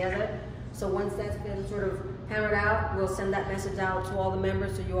information together. So once that's been sort of hammered out, we'll send that message out to all the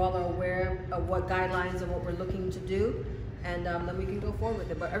members so you all are aware of what guidelines and what we're looking to do. And then we can go forward with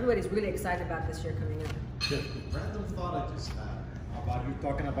it. But everybody's really excited about this year coming up. Random thought I just had about you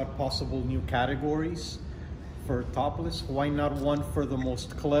talking about possible new categories for topless. Why not one for the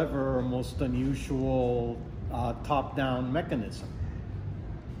most clever or most unusual top-down mechanism?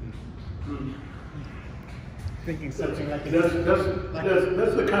 Thinking something like That's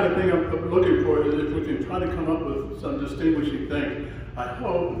the kind of thing I'm looking for. Is if we can try to come up with some distinguishing thing. I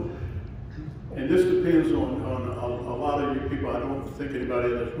hope. And this depends on a lot of you people. I don't think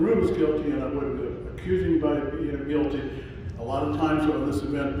anybody in this room is guilty, and I wouldn't accuse anybody of being guilty. A lot of times on this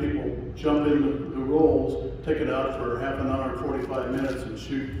event, people jump in the rolls, take it out for half an hour and 45 minutes and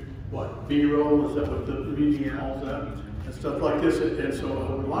shoot, what, B-roll? Is that what the media calls that? And stuff like this. And so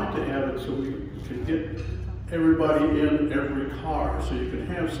I would like to have it so we can get everybody in every car, so you can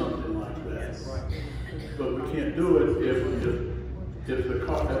have something like that. But we can't do it if a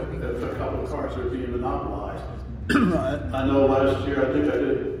couple of cars are being monopolized. I know last year,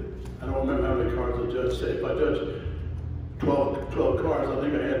 I don't remember how many cars the judge said. If I judged 12 cars, I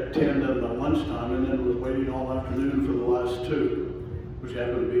think I had 10 done by lunchtime, and then was waiting all afternoon for the last 2, which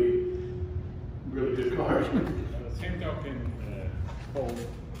happened to be really good cars. Same token,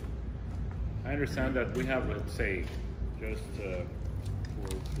 I understand that we have, let's say, just for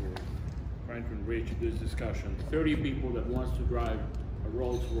trying to enrich this discussion, 30 people that wants to drive a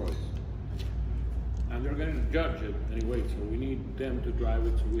Rolls Royce. And they're going to judge it anyway, so we need them to drive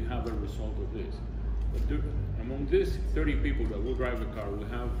it so we have a result of this. But among these 30 people that will drive the car, we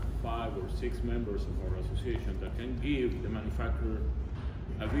have 5 or 6 members of our association that can give the manufacturer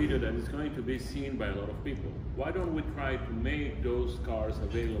a video that is going to be seen by a lot of people. Why don't we try to make those cars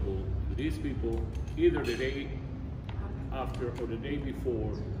available to these people either the day after or the day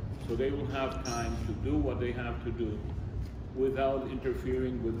before, so they will have time to do what they have to do without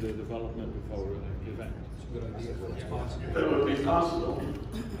interfering with the development of our event. That would be possible.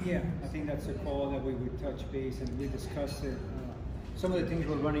 Yeah, I think that's a call that we would touch base and we discussed it. Some of the things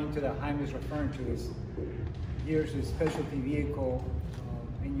we're running into that Jaime is referring to is here's a specialty vehicle,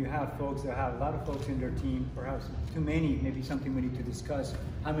 and you have folks that have a lot of folks in their team, perhaps too many, maybe something we need to discuss.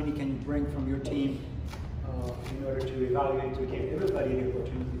 How many can you bring from your team in order to evaluate, to give everybody the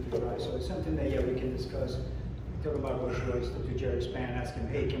opportunity to drive? So it's something that, yeah, we can discuss. Talk about Rolls Royce, to Jerry Span, ask him,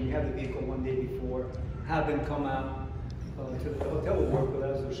 hey, can we have the vehicle one day before? Have them come out to the hotel, will work with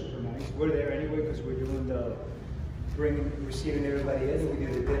us, they're super nice. We're there anyway because we're doing the receiving everybody in, and we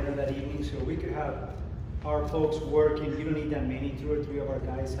do the dinner that evening, so we could have our folks working. You don't need that many, 2 or 3 of our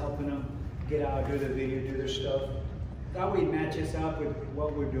guys helping them get out, do the video, do their stuff. That way it matches up with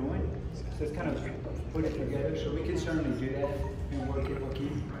what we're doing. So it's kind of put it together, so we can certainly do that and work it,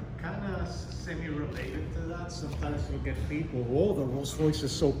 Joaquin. Kind of semi-related to that. Sometimes you'll get people, oh, the Rolls Royce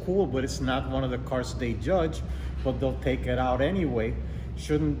is so cool, but it's not one of the cars they judge, but they'll take it out anyway.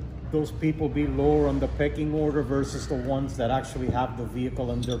 Shouldn't those people be lower on the pecking order versus the ones that actually have the vehicle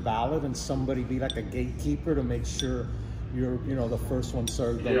on their ballot, and somebody be like a gatekeeper to make sure you're, you know, the first ones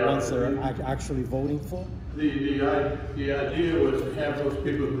are the ones that are actually voting for? The idea was to have those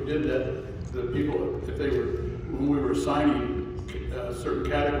people who did that, the people, if they were, when we were assigning certain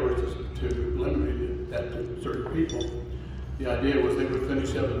categories to eliminate that to certain people, the idea was they would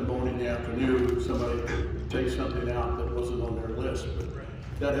finish up in the morning, the afternoon, somebody could take something out that wasn't on their list. But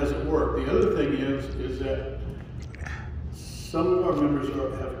that hasn't worked. The other thing is that some of our members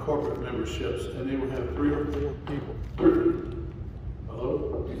have corporate memberships, and they will have 3 or 4 people.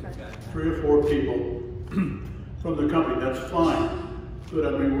 Hello? 3 or 4 people from the company. That's fine. But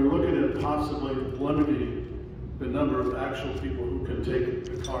I mean, we're looking at possibly limiting the number of actual people who can take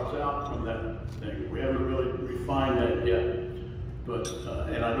the cars out from that thing. We haven't really refined that yet. But,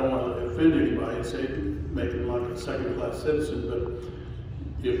 and I don't want to offend anybody and say, make them like a second-class citizen,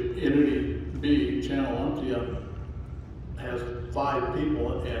 but if entity B, Channel Olympia, has 5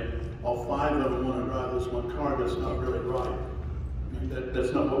 people and all 5 of them want to drive this one car, that's not really right. I mean,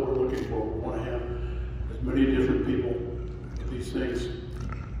 that's not what we're looking for. We want to have as many different people with these things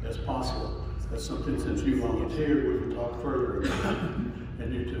as possible. That's something, since you volunteered, we can talk further,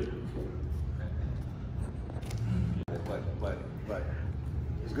 and you too. But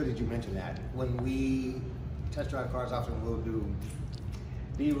it's good that you mentioned that. When we test drive cars, often we'll do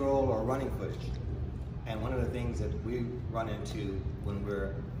B-roll or running footage. And one of the things that we run into when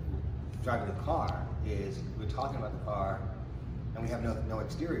we're driving the car is we're talking about the car and we have no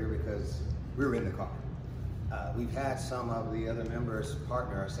exterior because we're in the car. We've had some of the other members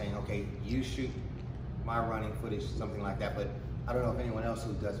partner saying, okay, you shoot my running footage, something like that, but I don't know if anyone else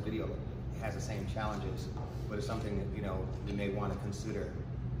who does video has the same challenges, but it's something that, you know, we may want to consider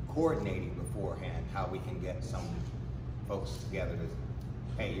coordinating beforehand, how we can get some folks together to,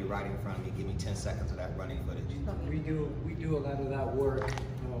 hey, you're right in front of me, give me 10 seconds of that running footage. We do a lot of that work,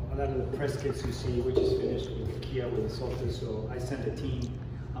 a lot of the press kits you see, which is finished with the Kia, with the Salta, so I send a team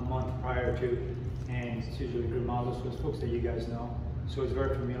a month prior to, and it's usually good models, those folks that you guys know. So it's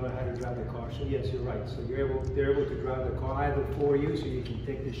very familiar how to drive the car. So yes, you're right. So they're able to drive the car either for you, so you can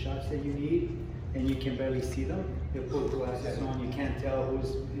take the shots that you need, and you can barely see them. They put glasses on, you can't tell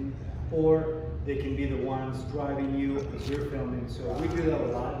who's in, or they can be the ones driving you as you're filming. So we do that a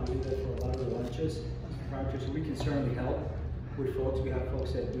lot. We do that for a lot of the lunches prior to, so we can certainly help with folks. We have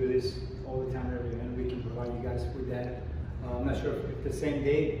folks that do this all the time, every event. We can provide you guys with that. I'm not sure if the same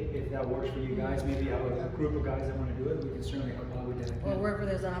day, if that works for you guys, maybe you have a group of guys that want to do it, we can certainly help out with that. Or wherever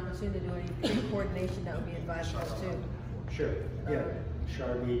there's an opportunity to do any coordination, that would be advisable too. Sure, yeah.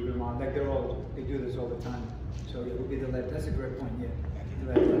 Sharby, Vermont, like they do this all the time. So it would be the left. That's a great point, yeah.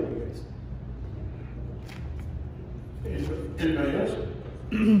 Glad to help you guys. Anybody else?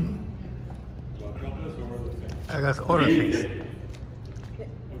 Hagas órale.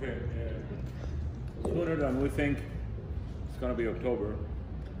 Okay, sooner than we think, it's going to be October,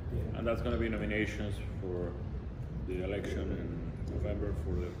 and that's going to be nominations for the election in November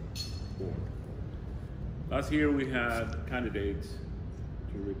for the board. Last year we had candidates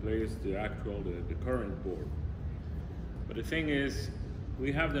to replace the current board. But the thing is,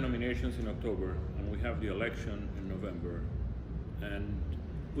 we have the nominations in October and we have the election in November, and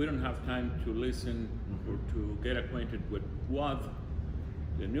we don't have time to listen or to get acquainted with what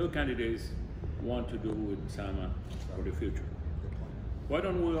the new candidates want to do with SAMA for the future. why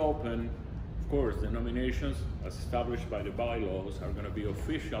don't we open, of course, the nominations as established by the bylaws are going to be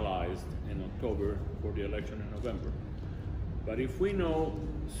officialized in October for the election in November. But if we know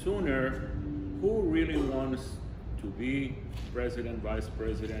sooner who really wants to be president, vice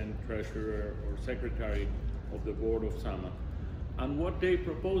president, treasurer, or secretary of the board of SAMA, and what they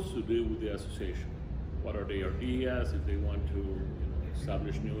propose to do with the association. What are their ideas, if they want to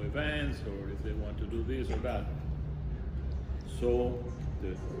establish new events, or if they want to do this or that. So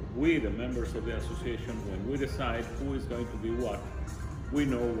we, the members of the association, when we decide who is going to be what, we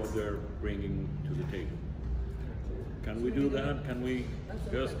know what they're bringing to the table. Can we do that? Can we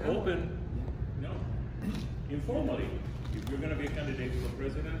just open, informally? If you're going to be a candidate for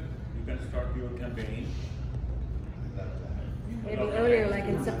president, you can start your campaign. Maybe earlier, like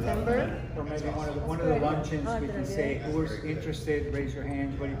in September? Or maybe one of the luncheons, we can say, who's interested, raise your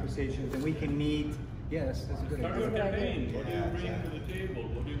hand, what are your positions, and we can meet. Yeah, that's a good Start your idea. campaign. What do you bring to the table?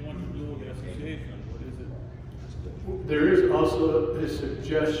 What do you want to do with the association? What is it? There is also a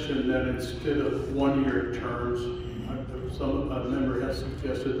suggestion that instead of one-year terms, a member has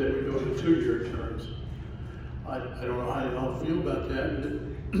suggested that we go to two-year terms. I don't know how you all feel about that.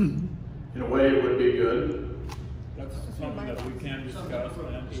 In a way, it would be good. That's something that we can discuss,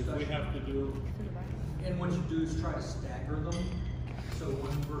 and if we have to do. And what you do is try to stagger them. So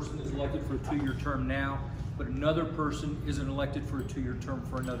one person is elected for a 2-year term now, but another person isn't elected for a 2-year term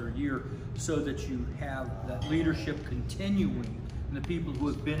for another year, so that you have that leadership continuing, and the people who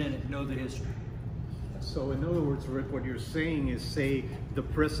have been in it know the history. So in other words, Rick, what you're saying is, say the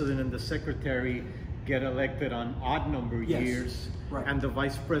president and the secretary get elected on odd number Yes, years, right. and the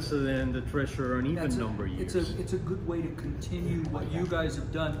vice president and the treasurer on even That's number years. It's a good way to continue what you guys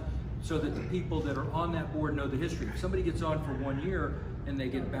have done, so that the people that are on that board know the history. If somebody gets on for 1 year and they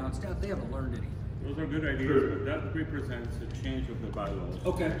get bounced out, they haven't learned anything. Those are good ideas, but that represents a change of the bylaws.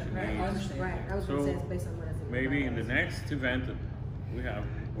 Okay, Right, I understand. right. I was gonna So say it's based on what it's in the maybe in the bylaws. next event that we have,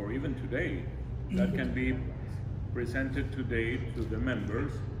 or even today, that can be presented today to the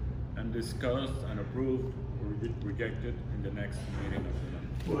members and discussed and approved or rejected in the next meeting of the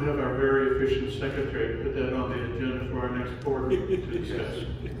month. We'll have our very efficient secretary put that on the agenda for our next board meeting to discuss.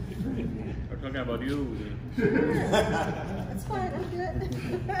 We're talking about you. That's fine, I'm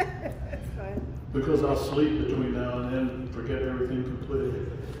good. That's fine. Because I'll sleep between now and then and forget everything completely.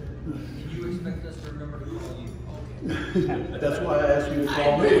 You expect us to remember to call you? Okay. That's why I asked you to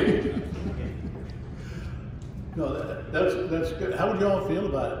call me. No, that's good. How would y'all feel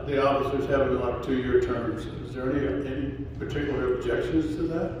about it? The officers having like 2-year terms. Is there any particular objections to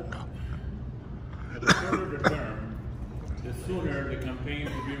that? The shorter the term, the sooner the campaign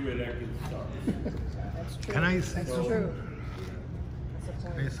to be reelected starts. That's true. Can I say That's something? true. That's a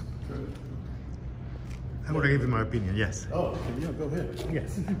point. Please. I'm going to give you my opinion, yes. Oh, yeah, go ahead.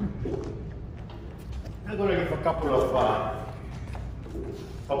 Yes. I'm going to give a couple of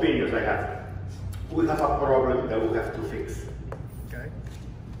opinions I have. We have a problem that we have to fix. Okay.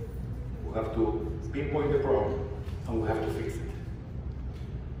 We have to pinpoint the problem and we have to fix it.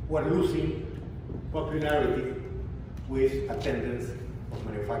 We're losing popularity with attendance of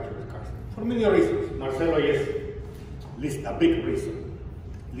manufacturers' cars. For many reasons. Marcelo yes list a big reason.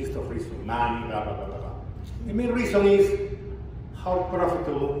 List of reasons, money, blah, blah, blah, blah, blah. The main reason is how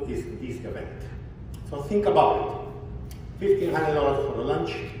profitable is this event. So think about it. $1,500 for the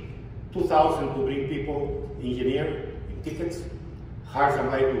lunch, $2,000 to bring people, engineer, in tickets, hire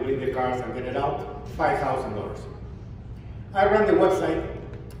somebody to bring the cars and get it out, $5,000. I run the website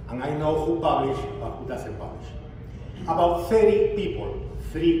and I know who publishes or who doesn't publish. About 30 people,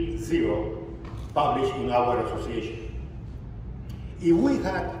 30, publish in our association. If we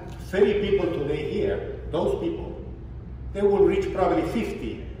had 30 people today here, those people, they will reach probably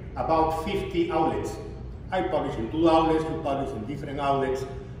 50, about 50 outlets. I publish in 2 outlets, you publish in different outlets,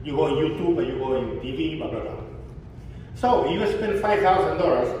 you go on YouTube and you go on TV, blah, blah, blah. So you spend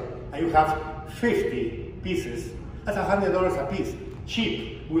 $5,000 and you have 50 pieces, that's $100 a piece.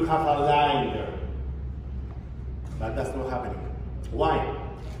 Cheap, we have a line there. But that's not happening. Why?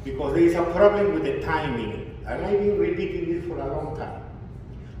 Because there is a problem with the timing. And I've been repeating this for a long time.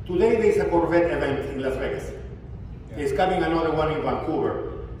 Today there is a Corvette event in Las Vegas. There's coming another one in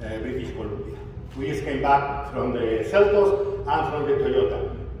Vancouver, British Columbia. We just came back from the Celtos and from the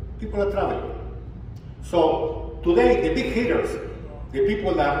Toyota. People are traveling. So today the big hitters, the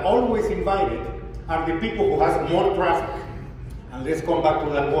people that are always invited, are the people who have more traffic. And let's come back to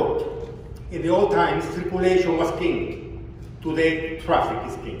that word. In the old times, circulation was king. Today, traffic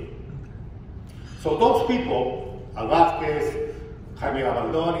is king. So those people, Al Vasquez, Jaime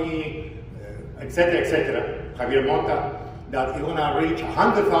Gabaldoni, etc., Javier Mota, that is gonna reach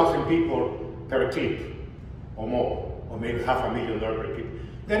 100,000 people per clip or more, or maybe $500,000 per clip.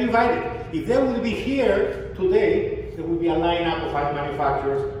 They're invited. If they will be here today, there will be a lineup of 5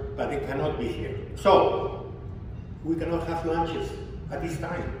 manufacturers, but they cannot be here. So, we cannot have lunches at this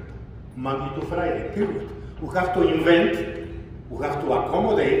time, Monday to Friday, period. We have to invent, we have to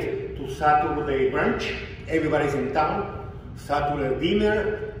accommodate to Saturday brunch, everybody's in town, Saturday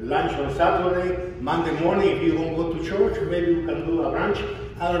dinner, lunch on Saturday, Monday morning, if you don't go to church, maybe we can do a brunch.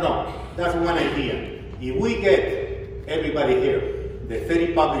 I don't know. That's one idea. If we get everybody here, the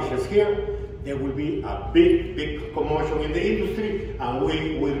 30 publishers here, there will be a big commotion in the industry, and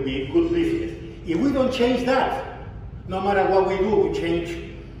we will be good business. If we don't change that, no matter what we do, we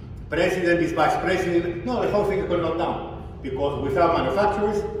change president, this vice president, no, the whole thing is going to go down. Because without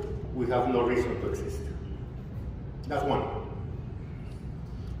manufacturers, we have no reason to exist. That's one.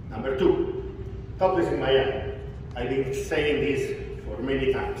 Number 2, Topless in Miami. I've been saying this for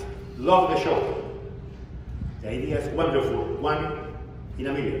many times. Love the show. The idea is wonderful, 1 in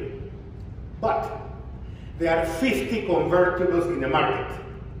a million. But there are 50 convertibles in the market.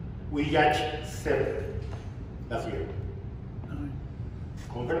 We judge 7 last year. 9.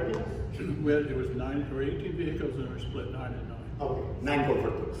 Convertibles? It was 9 or 18 vehicles and we split 9 and 9. Okay, 9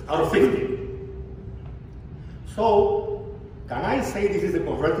 convertibles out of 50. So, can I say this is the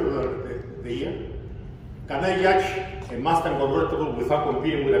convertible of the year? Can I judge a Mustang convertible without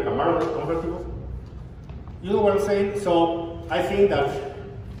competing with a Camaro convertible? You know what I'm saying? So, I think that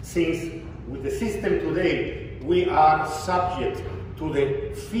since with the system today, we are subject to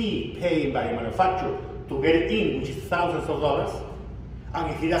the fee paid by a manufacturer to get it in, which is thousands of dollars, and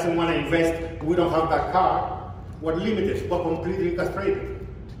if he doesn't want to invest, we don't have that car, we're limited, we're completely castrated.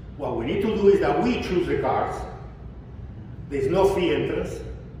 What we need to do is that we choose the cars, there's no fee entrance,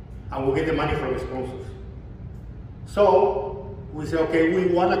 and we get the money from the sponsors. So, we say, okay,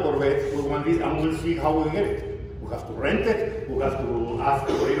 we want a Corvette, we want this, and we'll see how we get it. We have to rent it, we have to ask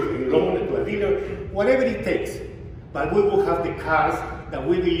for it in loan to a dealer, whatever it takes. But we will have the cars that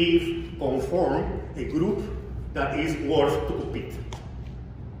we believe conform a group that is worth to compete.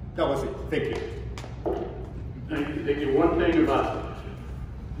 That was it. Thank you. Thank you. One thing about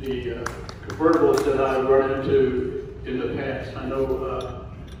the convertibles that I've run into in the past, I know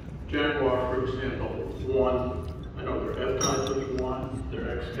Jaguar, for example, won. I know their F-Type was 1,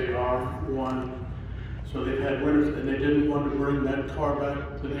 their XKR 1. So they've had winners, and they didn't want to bring that car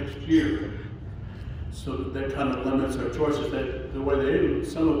back the next year. So that kind of limits our choices. That the way they,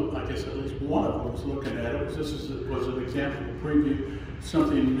 some of, I guess at least one of them was looking at it. Was an example to preview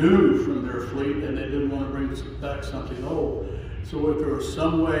something new from their fleet, and they didn't want to bring back something old. So if there was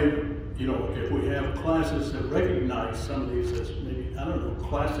some way, you know, if we have classes that recognize some of these as maybe, I don't know,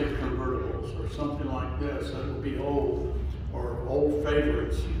 classic convertibles or something like this, that would be old, or old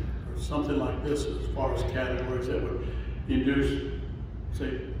favorites, or something like this as far as categories that would induce,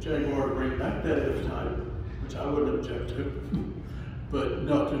 say, Jaguar to bring back that F-Type, which I wouldn't object to. But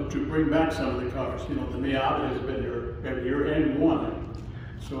no, to bring back some of the cars. You know, the Miata has been here every year and won.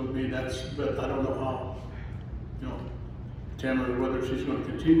 So I mean, that's, but I don't know how, you know, Tamara, whether she's going to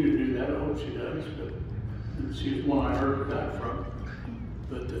continue to do that. I hope she does, but she's one I heard that from.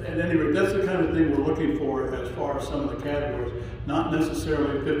 But at any rate, that's the kind of thing we're looking for as far as some of the categories. Not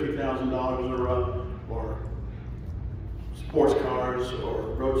necessarily $50,000 or sports cars or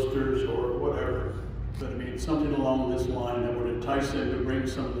roadsters or whatever. But I mean, something along this line that would entice them to bring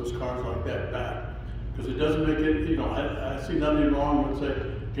some of those cars like that back. Because it doesn't make it, you know, I see nothing wrong with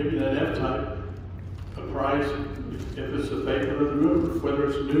say, give me that F-Type, a price, if it's a favorite of the group, whether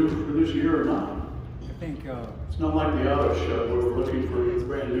it's new for this year or not. I think it's not like the auto show where we're looking for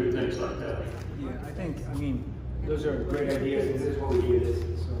brand new things like that. Yeah, I mean, those are great ideas, and this is what we do this.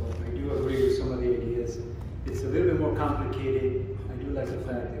 So I do agree with some of the ideas. It's a little bit more complicated. I do like the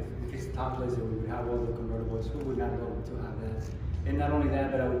fact that if it's topless, that we would have all the convertibles. Who would not love to have that? And not only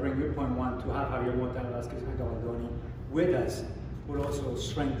that, but I would bring your point 1 to have Javier Mota Velasquez with us would also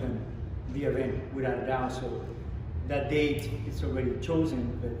strengthen the event without a doubt. So that date is already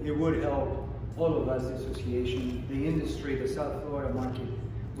chosen, but it would help all of us, the association, the industry, the South Florida market,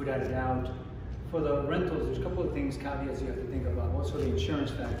 without a doubt. For the rentals, there's a couple of things, caveats you have to think about. Also the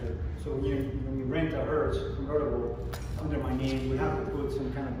insurance factor. So when you rent a Hertz convertible under my name, we have to put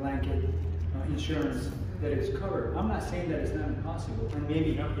some kind of blanket insurance that is covered. I'm not saying that it's not impossible, and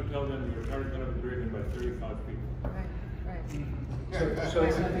maybe you have to tell them your car is going to be driven by 35 people. Right, right. So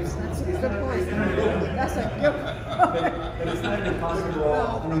it's not That's a good point. That's a good but it's not impossible.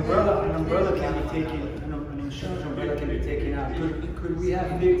 An umbrella can be taken, an insurance umbrella can be taken out. Could we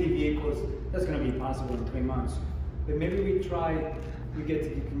have 50 vehicles? That's going to be impossible in 3 months. But maybe we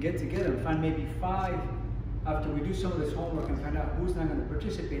can get together and find maybe 5 after we do some of this homework and find out who's not going to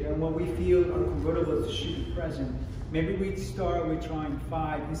participate and what we feel are convertibles should be present. Maybe we start with trying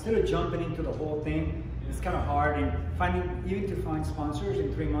 5 instead of jumping into the whole thing. It's kind of hard, and even to find sponsors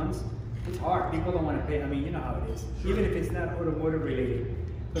in 3 months, it's hard. People don't want to pay. I mean, you know how it is. Even if it's not automotive related,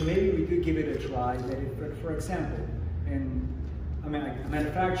 but maybe we do give it a try. That for example, and I mean, a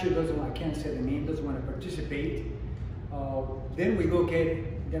manufacturer doesn't want, I can't say the name, doesn't want to participate. Then we go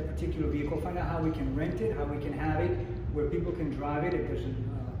get that particular vehicle, find out how we can rent it, how we can have it, where people can drive it. If there's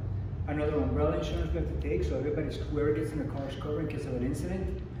another umbrella insurance we have to take, so everybody's whoever gets in the car is covered in case of an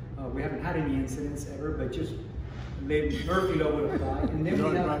incident. We haven't had any incidents ever, but just Murphy Law would apply. And then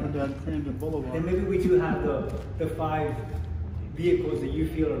we have, then maybe we do have the 5 vehicles that you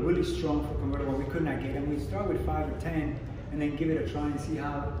feel are really strong for convertible. We could not get, and we start with 5 or 10, and then give it a try and see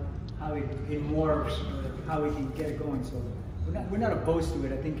how it morphs, how we can get it going. So we're not opposed to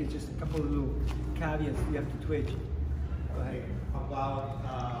it. I think it's just a couple of little caveats we have to tweak. Go ahead.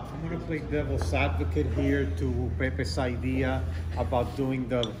 I'm going to play devil's advocate here to Pepe's idea about doing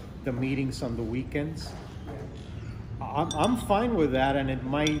the meetings on the weekends. I'm fine with that, and it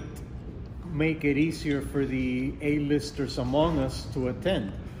might make it easier for the A-listers among us to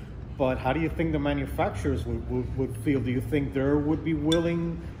attend. But how do you think the manufacturers would feel? Do you think they would be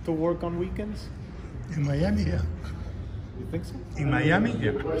willing to work on weekends? In Miami, yeah. You think so? In Miami,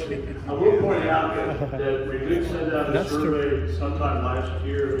 yeah. I will point out that we did send out a survey sometime last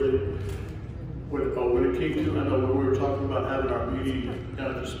year when it came to, I know when we were talking about having our meeting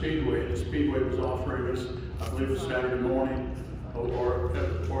down at the Speedway, and the Speedway was offering us, I believe, a Saturday morning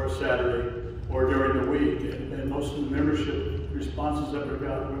or a Saturday or during the week, and most of the membership responses that we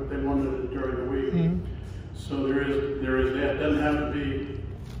got, they wanted it during the week. Mm-hmm. So there is that. It doesn't have to be,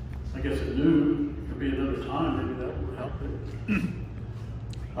 I guess, at noon. It could be another time. Maybe that would help it.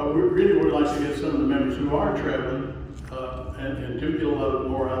 We really would like to get some of the members who are traveling and do get a lot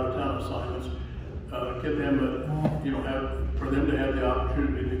more out of town assignments. Get them, for them to have the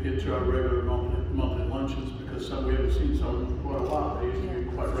opportunity to get to our regular monthly luncheons, because we haven't seen some in quite a while. They used to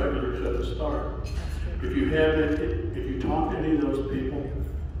be quite regular at the start. If you talk to any of those people,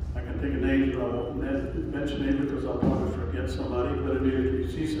 I can think of names, but I won't mention names because I'll probably forget somebody. But if you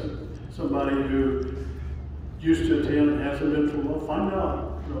see somebody who used to attend and hasn't been for a while, find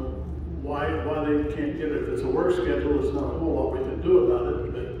out why they can't get it. If it's a work schedule, there's not a whole lot we can do about it.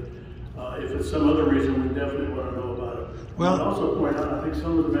 But if it's some other reason, we definitely want to know about it. Well, I'd also point out, I think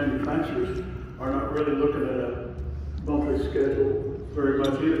some of the manufacturers are not really looking at a monthly schedule very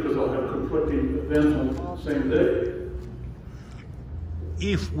much either, because they'll have conflicting events on the same day.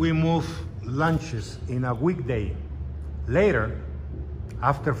 If we move lunches in a weekday later,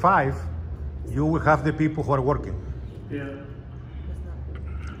 after 5, you will have the people who are working. Yeah.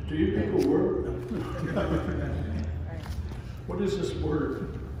 Do you people work? What is this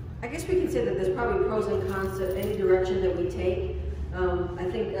word? I guess we can say that there's probably pros and cons to any direction that we take. I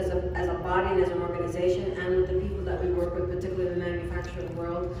think as a body and as an organization, and with the people that we work with, particularly in the manufacturing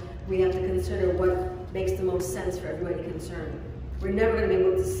world, we have to consider what makes the most sense for everybody concerned. We're never going to be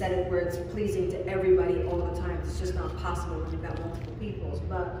able to set it where it's pleasing to everybody all the time. It's just not possible when you've got multiple people.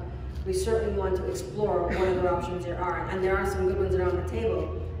 But we certainly want to explore what other options there are, and there are some good ones around the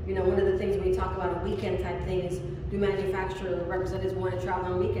table. You know, one of the things when we talk about a weekend type thing is, do manufacturer representatives want to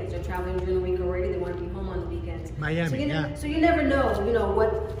travel on weekends? They're traveling during the week already, they want to be home on the weekends. Miami, so you never know,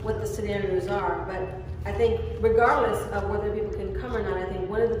 what the scenarios are. But I think regardless of whether people can come or not, I think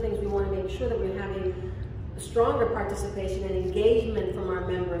one of the things we want to make sure that we're having stronger participation and engagement from our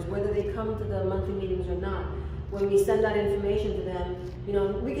members, whether they come to the monthly meetings or not. When we send out information to them,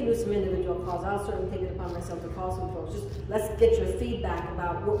 we can do some individual calls. I'll certainly take it upon myself to call some folks. Just let's get your feedback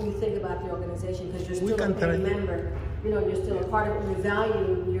about what you think about the organization, because you're still a paid member. You're still a part of it. We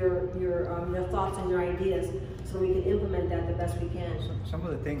value your thoughts and your ideas, so we can implement that the best we can. Some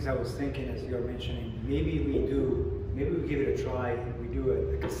of the things I was thinking as you're mentioning, maybe we give it a try. We do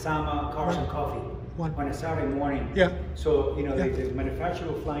like a Sama Cars and Coffee on a Saturday morning. Yeah. So the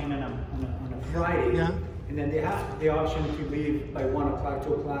manufacturer will fly in on a Friday. Yeah. And then they have the option to leave by 1 o'clock,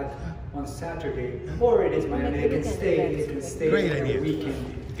 2 o'clock on Saturday, or it is Miami. They can stay Great for idea. the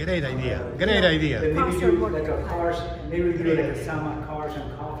weekend. Great idea. Great idea. Then maybe do like a cars, maybe do like a Sama Cars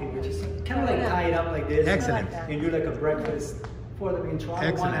and Coffee, which is kind of like tie it up like this. Excellent. And do like a breakfast for them and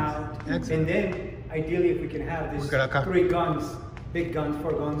try one out. Excellent. And then ideally, if we can have these 3 guns, big guns,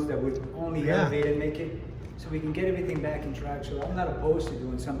 4 guns that would only elevate and make it, so we can get everything back in track. So I'm not opposed to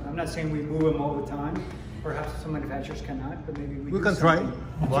doing something. I'm not saying we move them all the time. Perhaps some manufacturers cannot, but maybe We can try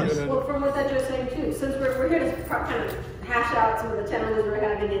once. Well, from what that you're saying too, since we're here to kind of hash out some of the challenges we're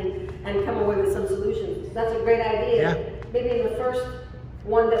having and come away with some solutions, that's a great idea. Yeah. Maybe in the first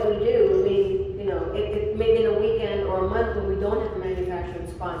one that we do, it may be in a weekend or a month when we don't have a manufacturing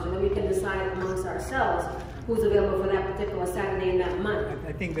sponsor, then we can decide amongst ourselves who's available for that particular Saturday in that month.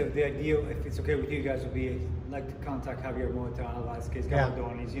 I think the idea, if it's okay with you guys, would be I'd like to contact Javier Mota, Velasquez,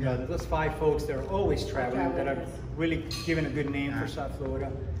 Galardones, those 5 folks that are always traveling, that are really giving a good name for South Florida.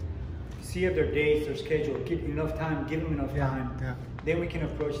 See if their dates, their schedule, give enough time, give them enough time. Then we can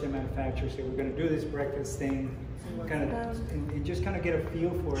approach the manufacturer, say we're going to do this breakfast thing, and just kind of get a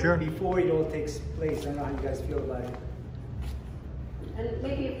feel for it before it all takes place. I don't know how you guys feel about it. And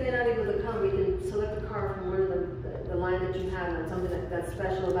maybe if they're not able to come, we can select a car from one of the line that you have and something that's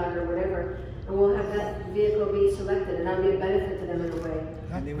special about it or whatever, and we'll have that vehicle be selected, and that'll be a benefit to them in a way.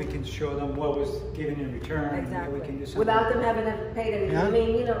 And then we can show them what was given in return. Exactly. We can do something. Without them having to pay anything. I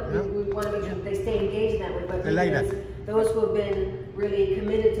mean, we want to make sure that they stay engaged that way, but those who have been really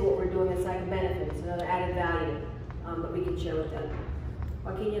committed to what we're doing, it's like a benefit, it's another added value that we can share with them.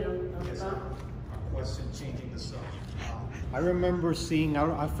 Joaquin, Question changing the subject. I remember seeing,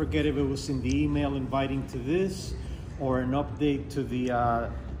 I forget if it was in the email inviting to this or an update to the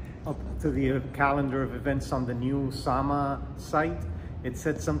calendar of events on the new SAMA site. It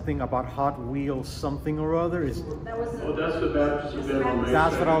said something about Hot Wheels something or other. That's the Baptist event.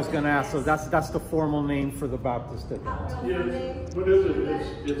 That's what I was going to ask. So that's the formal name for the Baptist event. Yes. What is it?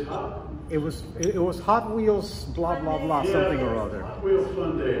 It's hot. It was Hot Wheels blah blah blah something or other. Hot Wheels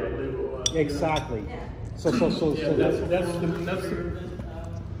Fun Day, I believe it was. Exactly. So that's the. That was just an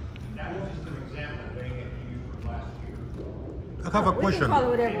example being it to you from last year. I have a question. We can call it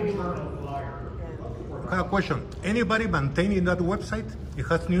whatever we want. I have a question. Anybody maintaining that website? It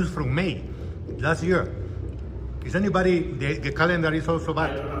has news from May last year. Is anybody, the calendar is also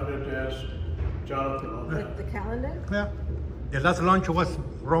bad? I don't have to ask Jonathan on that. The calendar? Yeah. The last launch was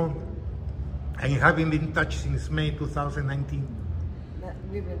wrong. And it hasn't been touched since May 2019.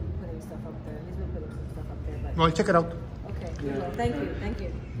 We've been putting stuff up there. He's been putting some stuff up there. But... Well, check it out. Okay. Yeah. Well, thank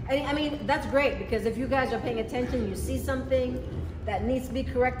you. I mean, that's great because if you guys are paying attention, you see something that needs to be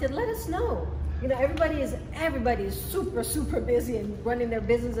corrected, let us know. Everybody is super busy and running their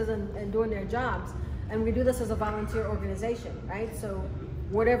businesses and doing their jobs. And we do this as a volunteer organization, right? So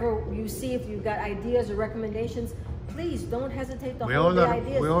whatever you see, if you've got ideas or recommendations, please don't hesitate to hold the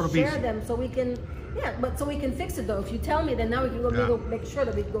ideas, share them so we can, so we can fix it though. If you tell me, then now we can go make sure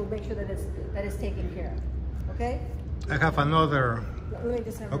that it's taken care of. Okay? I have another. Let me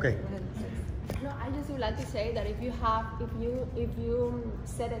just have okay. No, I just would like to say that if you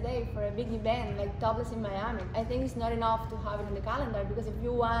set a day for a big event like Topless in Miami, I think it's not enough to have it on the calendar, because if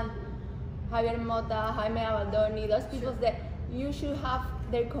you want Javier Mota, Jaime Abaldoni, those people that you should have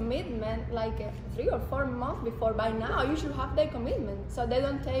their commitment like 3 or 4 months before. By now, you should have their commitment, so they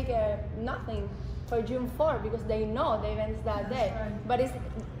don't take nothing for June 4 because they know the event's that day. But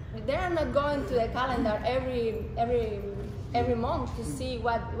they are not going to the calendar every month to see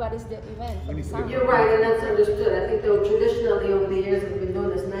what is the event for the summer. You're right, and that's understood. I think though traditionally over the years, we've been doing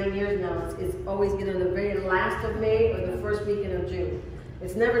this 9 years now, it's always either the very last of May or the first weekend of June.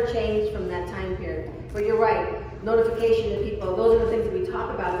 It's never changed from that time period. But you're right, notification to people, those are the things that we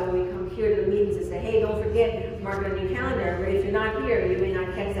talk about when we come here to the meetings and say, hey, don't forget, mark it on your calendar, but if you're not here, you may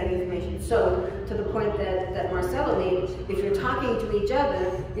not catch that information. So, to the point that Marcelo made, if you're talking to each other,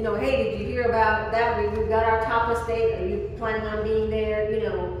 hey, did you hear about that? We've got our topless date, are you planning on being there?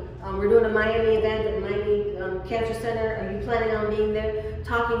 We're doing a Miami event at Miami Cancer Center, are you planning on being there?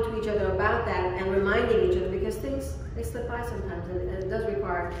 Talking to each other about that and reminding each other, because things, they slip by sometimes, and it does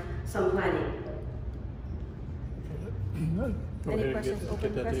require some planning. Any questions?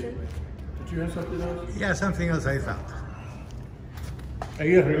 Open question? Did you have something else? Yeah, something else I found. I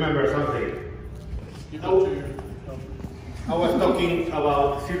just remember something. I was talking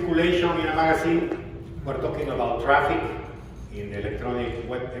about circulation in a magazine. We're talking about traffic in the electronic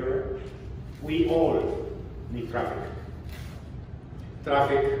web era. We all need traffic.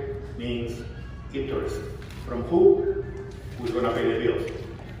 Traffic means interest. From who? Who's going to pay the bills?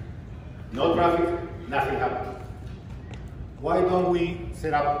 No traffic, nothing happens. Why don't we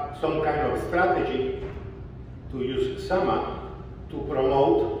set up some kind of strategy to use SAMA to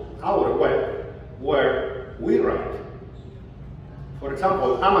promote our web where we write? For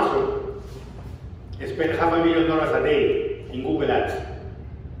example, Amazon spends $500,000 a day in Google Ads.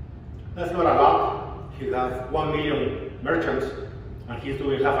 That's not a lot. He has 1 million merchants and he's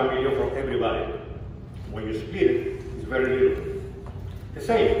doing $500,000 for everybody. When you split it, it's very little. The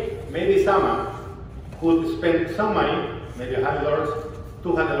same, maybe SAMA could spend some money, maybe $100,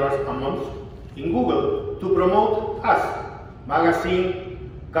 $200 a month, in Google to promote us,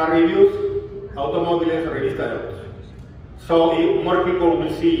 magazine, car reviews, automobiles, revista de autos. So if more people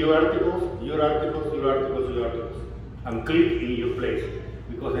will see your articles, your articles, your articles, your articles, and click in your place.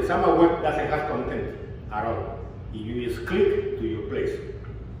 Because the SAMA web doesn't have content at all. You just click to your place.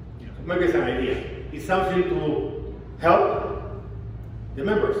 So maybe it's an idea. It's something to help the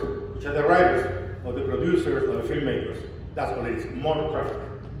members, which are the writers, or the producers, or the filmmakers. That's what it is, more traffic.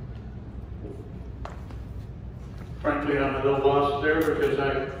 Frankly, I'm a little lost there because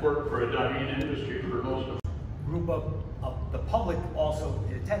I worked for a dying industry for most of Group of the public also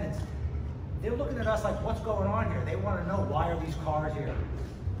in attendance, they're looking at us like, what's going on here? They want to know, why are these cars here?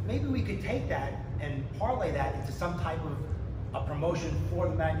 Maybe we could take that and parlay that into some type of a promotion for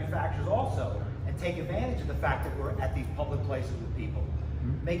the manufacturers also, and take advantage of the fact that we're at these public places with people.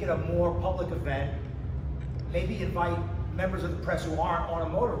 Make it a more public event. Maybe invite members of the press who aren't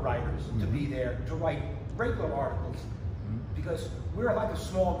automotive writers to be there to write regular articles, because we're like a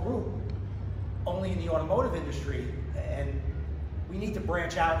small group only in the automotive industry, and we need to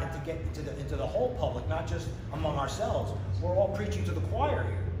branch out and to get into the whole public, not just among ourselves. We're all preaching to the choir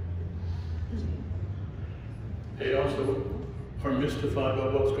here. They also are mystified by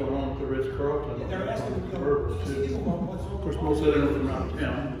what's going on with the Ritz-Carlton. They're asking, Of course, most of them are from out of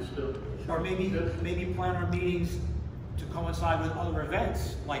town, but still. Or maybe plan our meetings to coincide with other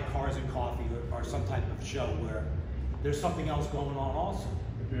events like Cars and Coffee or some type of show where there's something else going on also.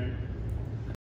 Okay.